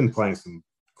 Yeah, they've been playing some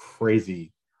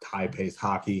crazy high-paced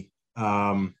hockey.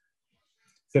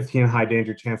 15 high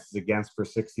danger chances against per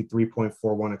 60,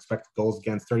 3.41 expected goals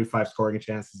against, 35 scoring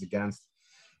chances against.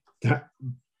 That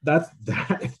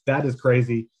is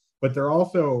crazy. But they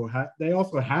also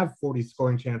have 40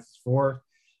 scoring chances for,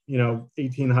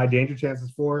 18 high danger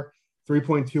chances for,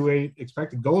 3.28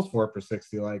 expected goals for per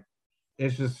 60. Like,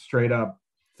 it's just straight up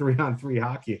 3-on-3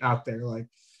 hockey out there. Like,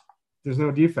 there's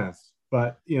no defense.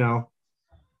 But,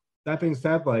 that being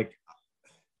said, like,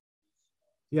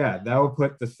 yeah, that would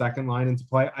put the second line into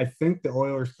play. I think the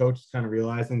Oilers coach is kind of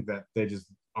realizing that they just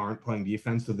aren't playing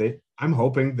defense. So I'm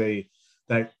hoping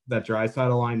that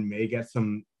Draisaitl line may get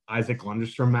some Isaac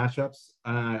Lundestrom matchups.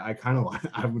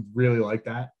 I would really like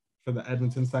that for the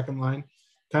Edmonton second line.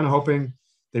 Kind of hoping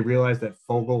they realize that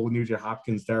Fogle, Nugent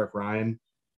Hopkins, Derek Ryan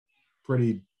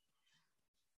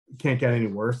can't get any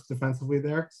worse defensively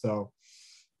there. So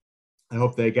I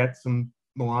hope they get some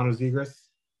Milano Zegras.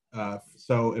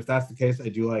 So if that's the case, I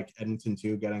do like Edmonton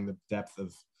too, getting the depth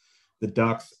of the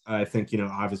Ducks. I think,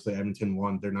 obviously Edmonton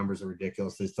won. Their numbers are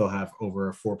ridiculous. They still have over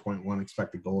a 4.1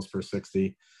 expected goals per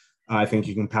 60. I think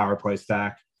you can power play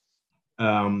stack.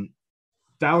 Dallas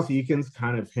Eakins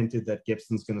kind of hinted that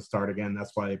Gibson's going to start again.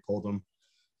 That's why they pulled him.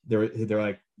 They're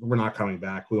like, we're not coming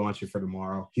back. We want you for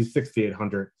tomorrow. He's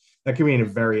 6,800. That could be a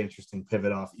very interesting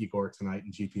pivot off Igor tonight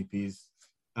in GPPs.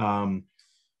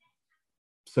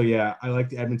 So, yeah, I like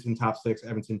the Edmonton top 6,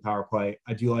 Edmonton power play.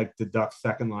 I do like the Ducks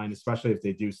second line, especially if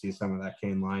they do see some of that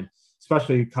Kane line,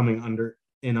 especially coming under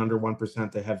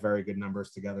 1%. They have very good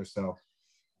numbers together. So,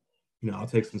 I'll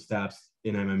take some stabs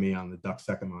in MME on the Ducks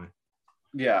second line.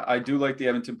 Yeah, I do like the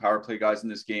Edmonton power play guys in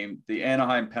this game. The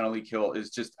Anaheim penalty kill is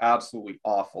just absolutely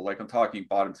awful. Like, I'm talking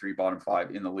bottom 3, bottom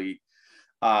 5 in the league.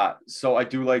 So I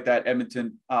do like that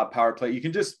Edmonton power play. You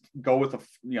can just go with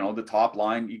the top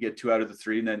line. You get 2 out of the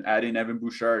 3, and then add in Evan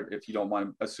Bouchard if you don't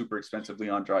want a super expensive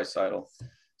Leon Draisaitl.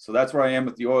 So that's where I am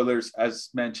with the Oilers. As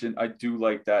mentioned, I do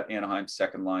like that Anaheim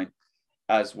second line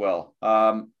as well.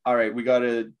 All right, we got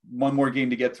one more game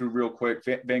to get through real quick.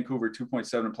 Vancouver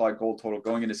 2.7 implied goal total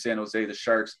going into San Jose. The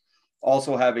Sharks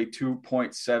also have a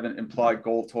 2.7 implied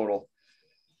goal total.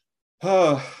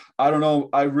 I don't know.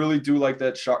 I really do like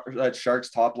that Sharks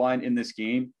top line in this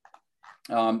game.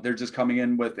 They're just coming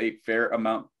in with a fair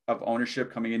amount of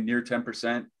ownership, coming in near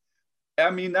 10%. I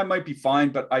mean, that might be fine,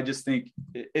 but I just think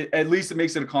at least it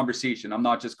makes it a conversation. I'm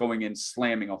not just going in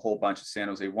slamming a whole bunch of San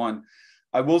Jose one.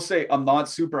 I will say I'm not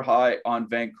super high on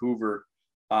Vancouver.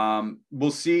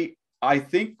 We'll see. I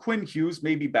think Quinn Hughes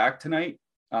may be back tonight.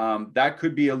 That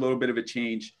could be a little bit of a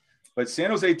change. But San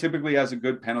Jose typically has a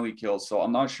good penalty kill, so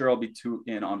I'm not sure I'll be too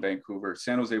in on Vancouver.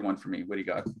 San Jose won for me. What do you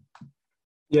got?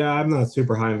 Yeah, I'm not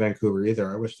super high in Vancouver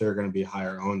either. I wish they were going to be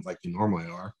higher owned like they normally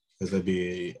are, because it'd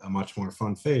be a much more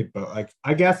fun fade. But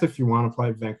I guess if you want to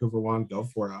play Vancouver one, go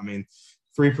for it. I mean,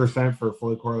 3% for a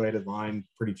fully correlated line,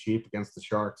 pretty cheap against the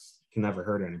Sharks. Can never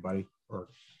hurt anybody, or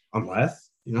unless,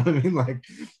 you know what I mean? Like,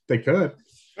 they could.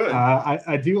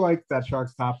 I do like that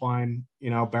Sharks top line.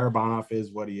 Barabanov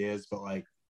is what he is, but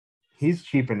he's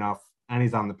cheap enough and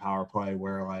he's on the power play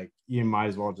where you might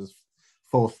as well just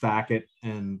full stack it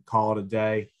and call it a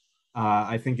day.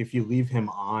 I think if you leave him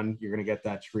on, you're going to get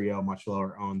that trio much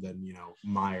lower owned than,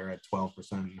 Meyer at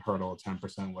 12% and Hurdle at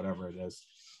 10%, whatever it is.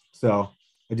 So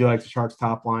I do like the Sharks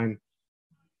top line.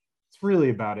 It's really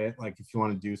about it. If you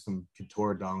want to do some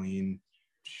Couture, Dahlin,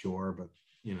 sure. But,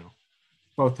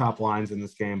 both top lines in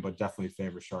this game, but definitely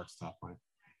favor Sharks top line.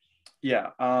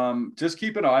 Yeah. Just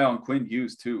keep an eye on Quinn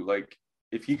Hughes too.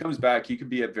 if he comes back, he could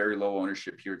be at very low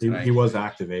ownership here tonight. He was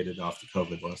activated off the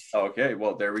COVID list. Okay,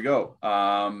 well, there we go.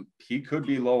 He could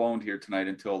be low owned here tonight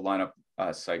until lineup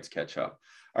sites catch up.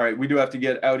 All right, we do have to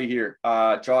get out of here.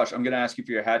 Josh, I'm going to ask you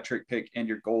for your hat trick pick and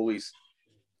your goalies.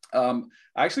 I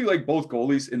actually like both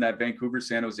goalies in that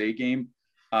Vancouver-San Jose game,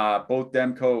 both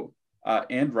Demko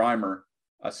and Reimer,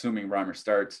 assuming Reimer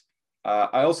starts.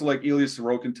 I also like Ilya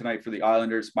Sorokin tonight for the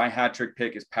Islanders. My hat trick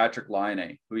pick is Patrick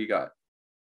Laine. Who you got?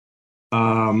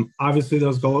 Obviously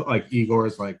those goals, like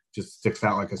Igor's, like just sticks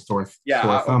out like a sore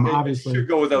thumb. Okay. Obviously, should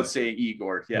go without saying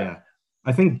Igor. Yeah.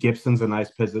 I think Gibson's a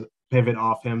nice pivot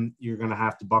off him. You're going to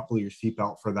have to buckle your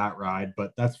seatbelt for that ride,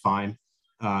 but that's fine.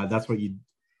 That's what you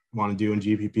want to do in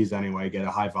GPPs anyway. Get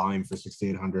a high volume for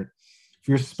 6,800. If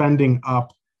you're spending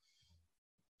up,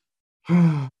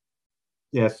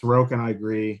 Sorokin, I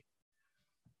agree.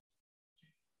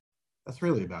 That's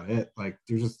really about it. Like,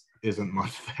 there just isn't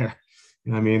much there.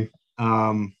 You know what I mean?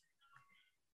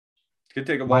 Could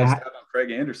take a wild stab on Craig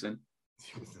Anderson.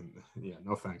 Yeah,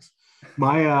 no thanks.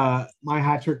 My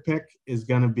hat trick pick is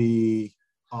gonna be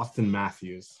Austin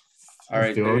Matthews. All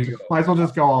right, there you go. Might as well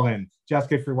just go all in.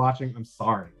 Jessica, if you're watching, I'm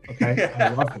sorry. Okay, I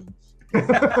love him.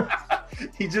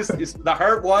 The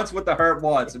heart wants what the heart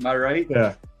wants. Am I right?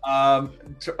 Yeah. All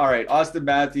right, Austin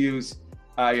Matthews,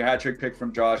 your hat trick pick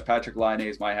from Josh. Patrick Laine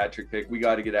is my hat trick pick. We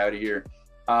got to get out of here.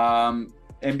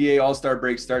 NBA All-Star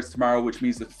break starts tomorrow, which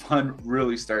means the fun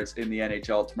really starts in the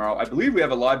NHL tomorrow. I believe we have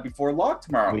a live before lock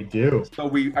tomorrow. We do. So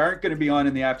we aren't going to be on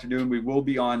in the afternoon. We will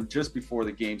be on just before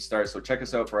the game starts. So check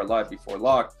us out for our live before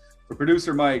lock. For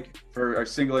producer Mike, for our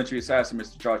single entry assassin,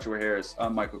 Mr. Joshua Harris,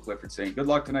 I'm Michael Clifford saying good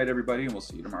luck tonight, everybody, and we'll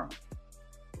see you tomorrow.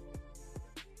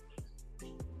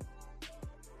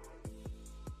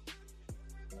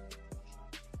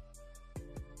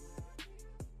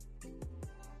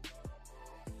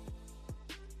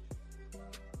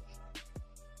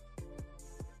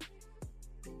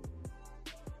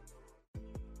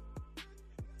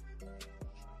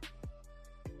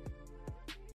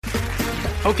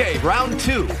 Okay, round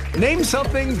two. Name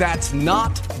something that's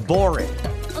not boring.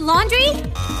 A laundry?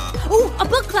 Ooh, a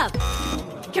book club.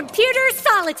 Computer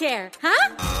solitaire,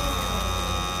 huh?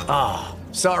 Ah,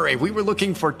 sorry, we were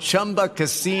looking for Chumba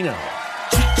Casino.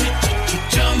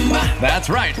 That's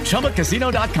right,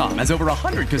 ChumbaCasino.com has over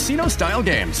 100 casino-style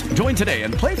games. Join today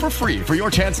and play for free for your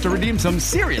chance to redeem some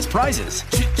serious prizes.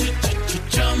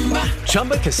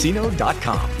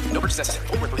 ChumbaCasino.com. No purchase necessary.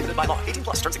 Void where prohibited by law.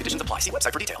 18+ terms and conditions apply. See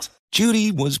website for details.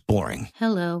 Judy was boring.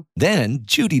 Hello. Then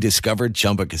Judy discovered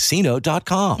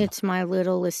ChumbaCasino.com. It's my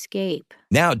little escape.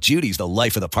 Now Judy's the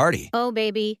life of the party. Oh,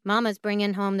 baby, mama's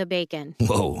bringing home the bacon.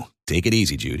 Whoa, take it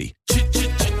easy, Judy.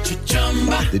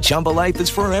 The Chumba life is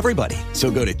for everybody. So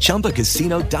go to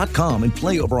ChumbaCasino.com and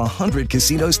play over 100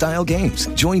 casino-style games.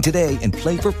 Join today and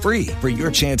play for free for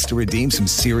your chance to redeem some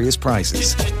serious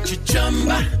prizes.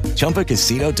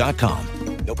 ChumbaCasino.com.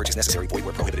 No purchase necessary. Void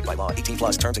where prohibited by law.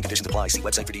 18+ terms and conditions apply. See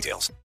website for details.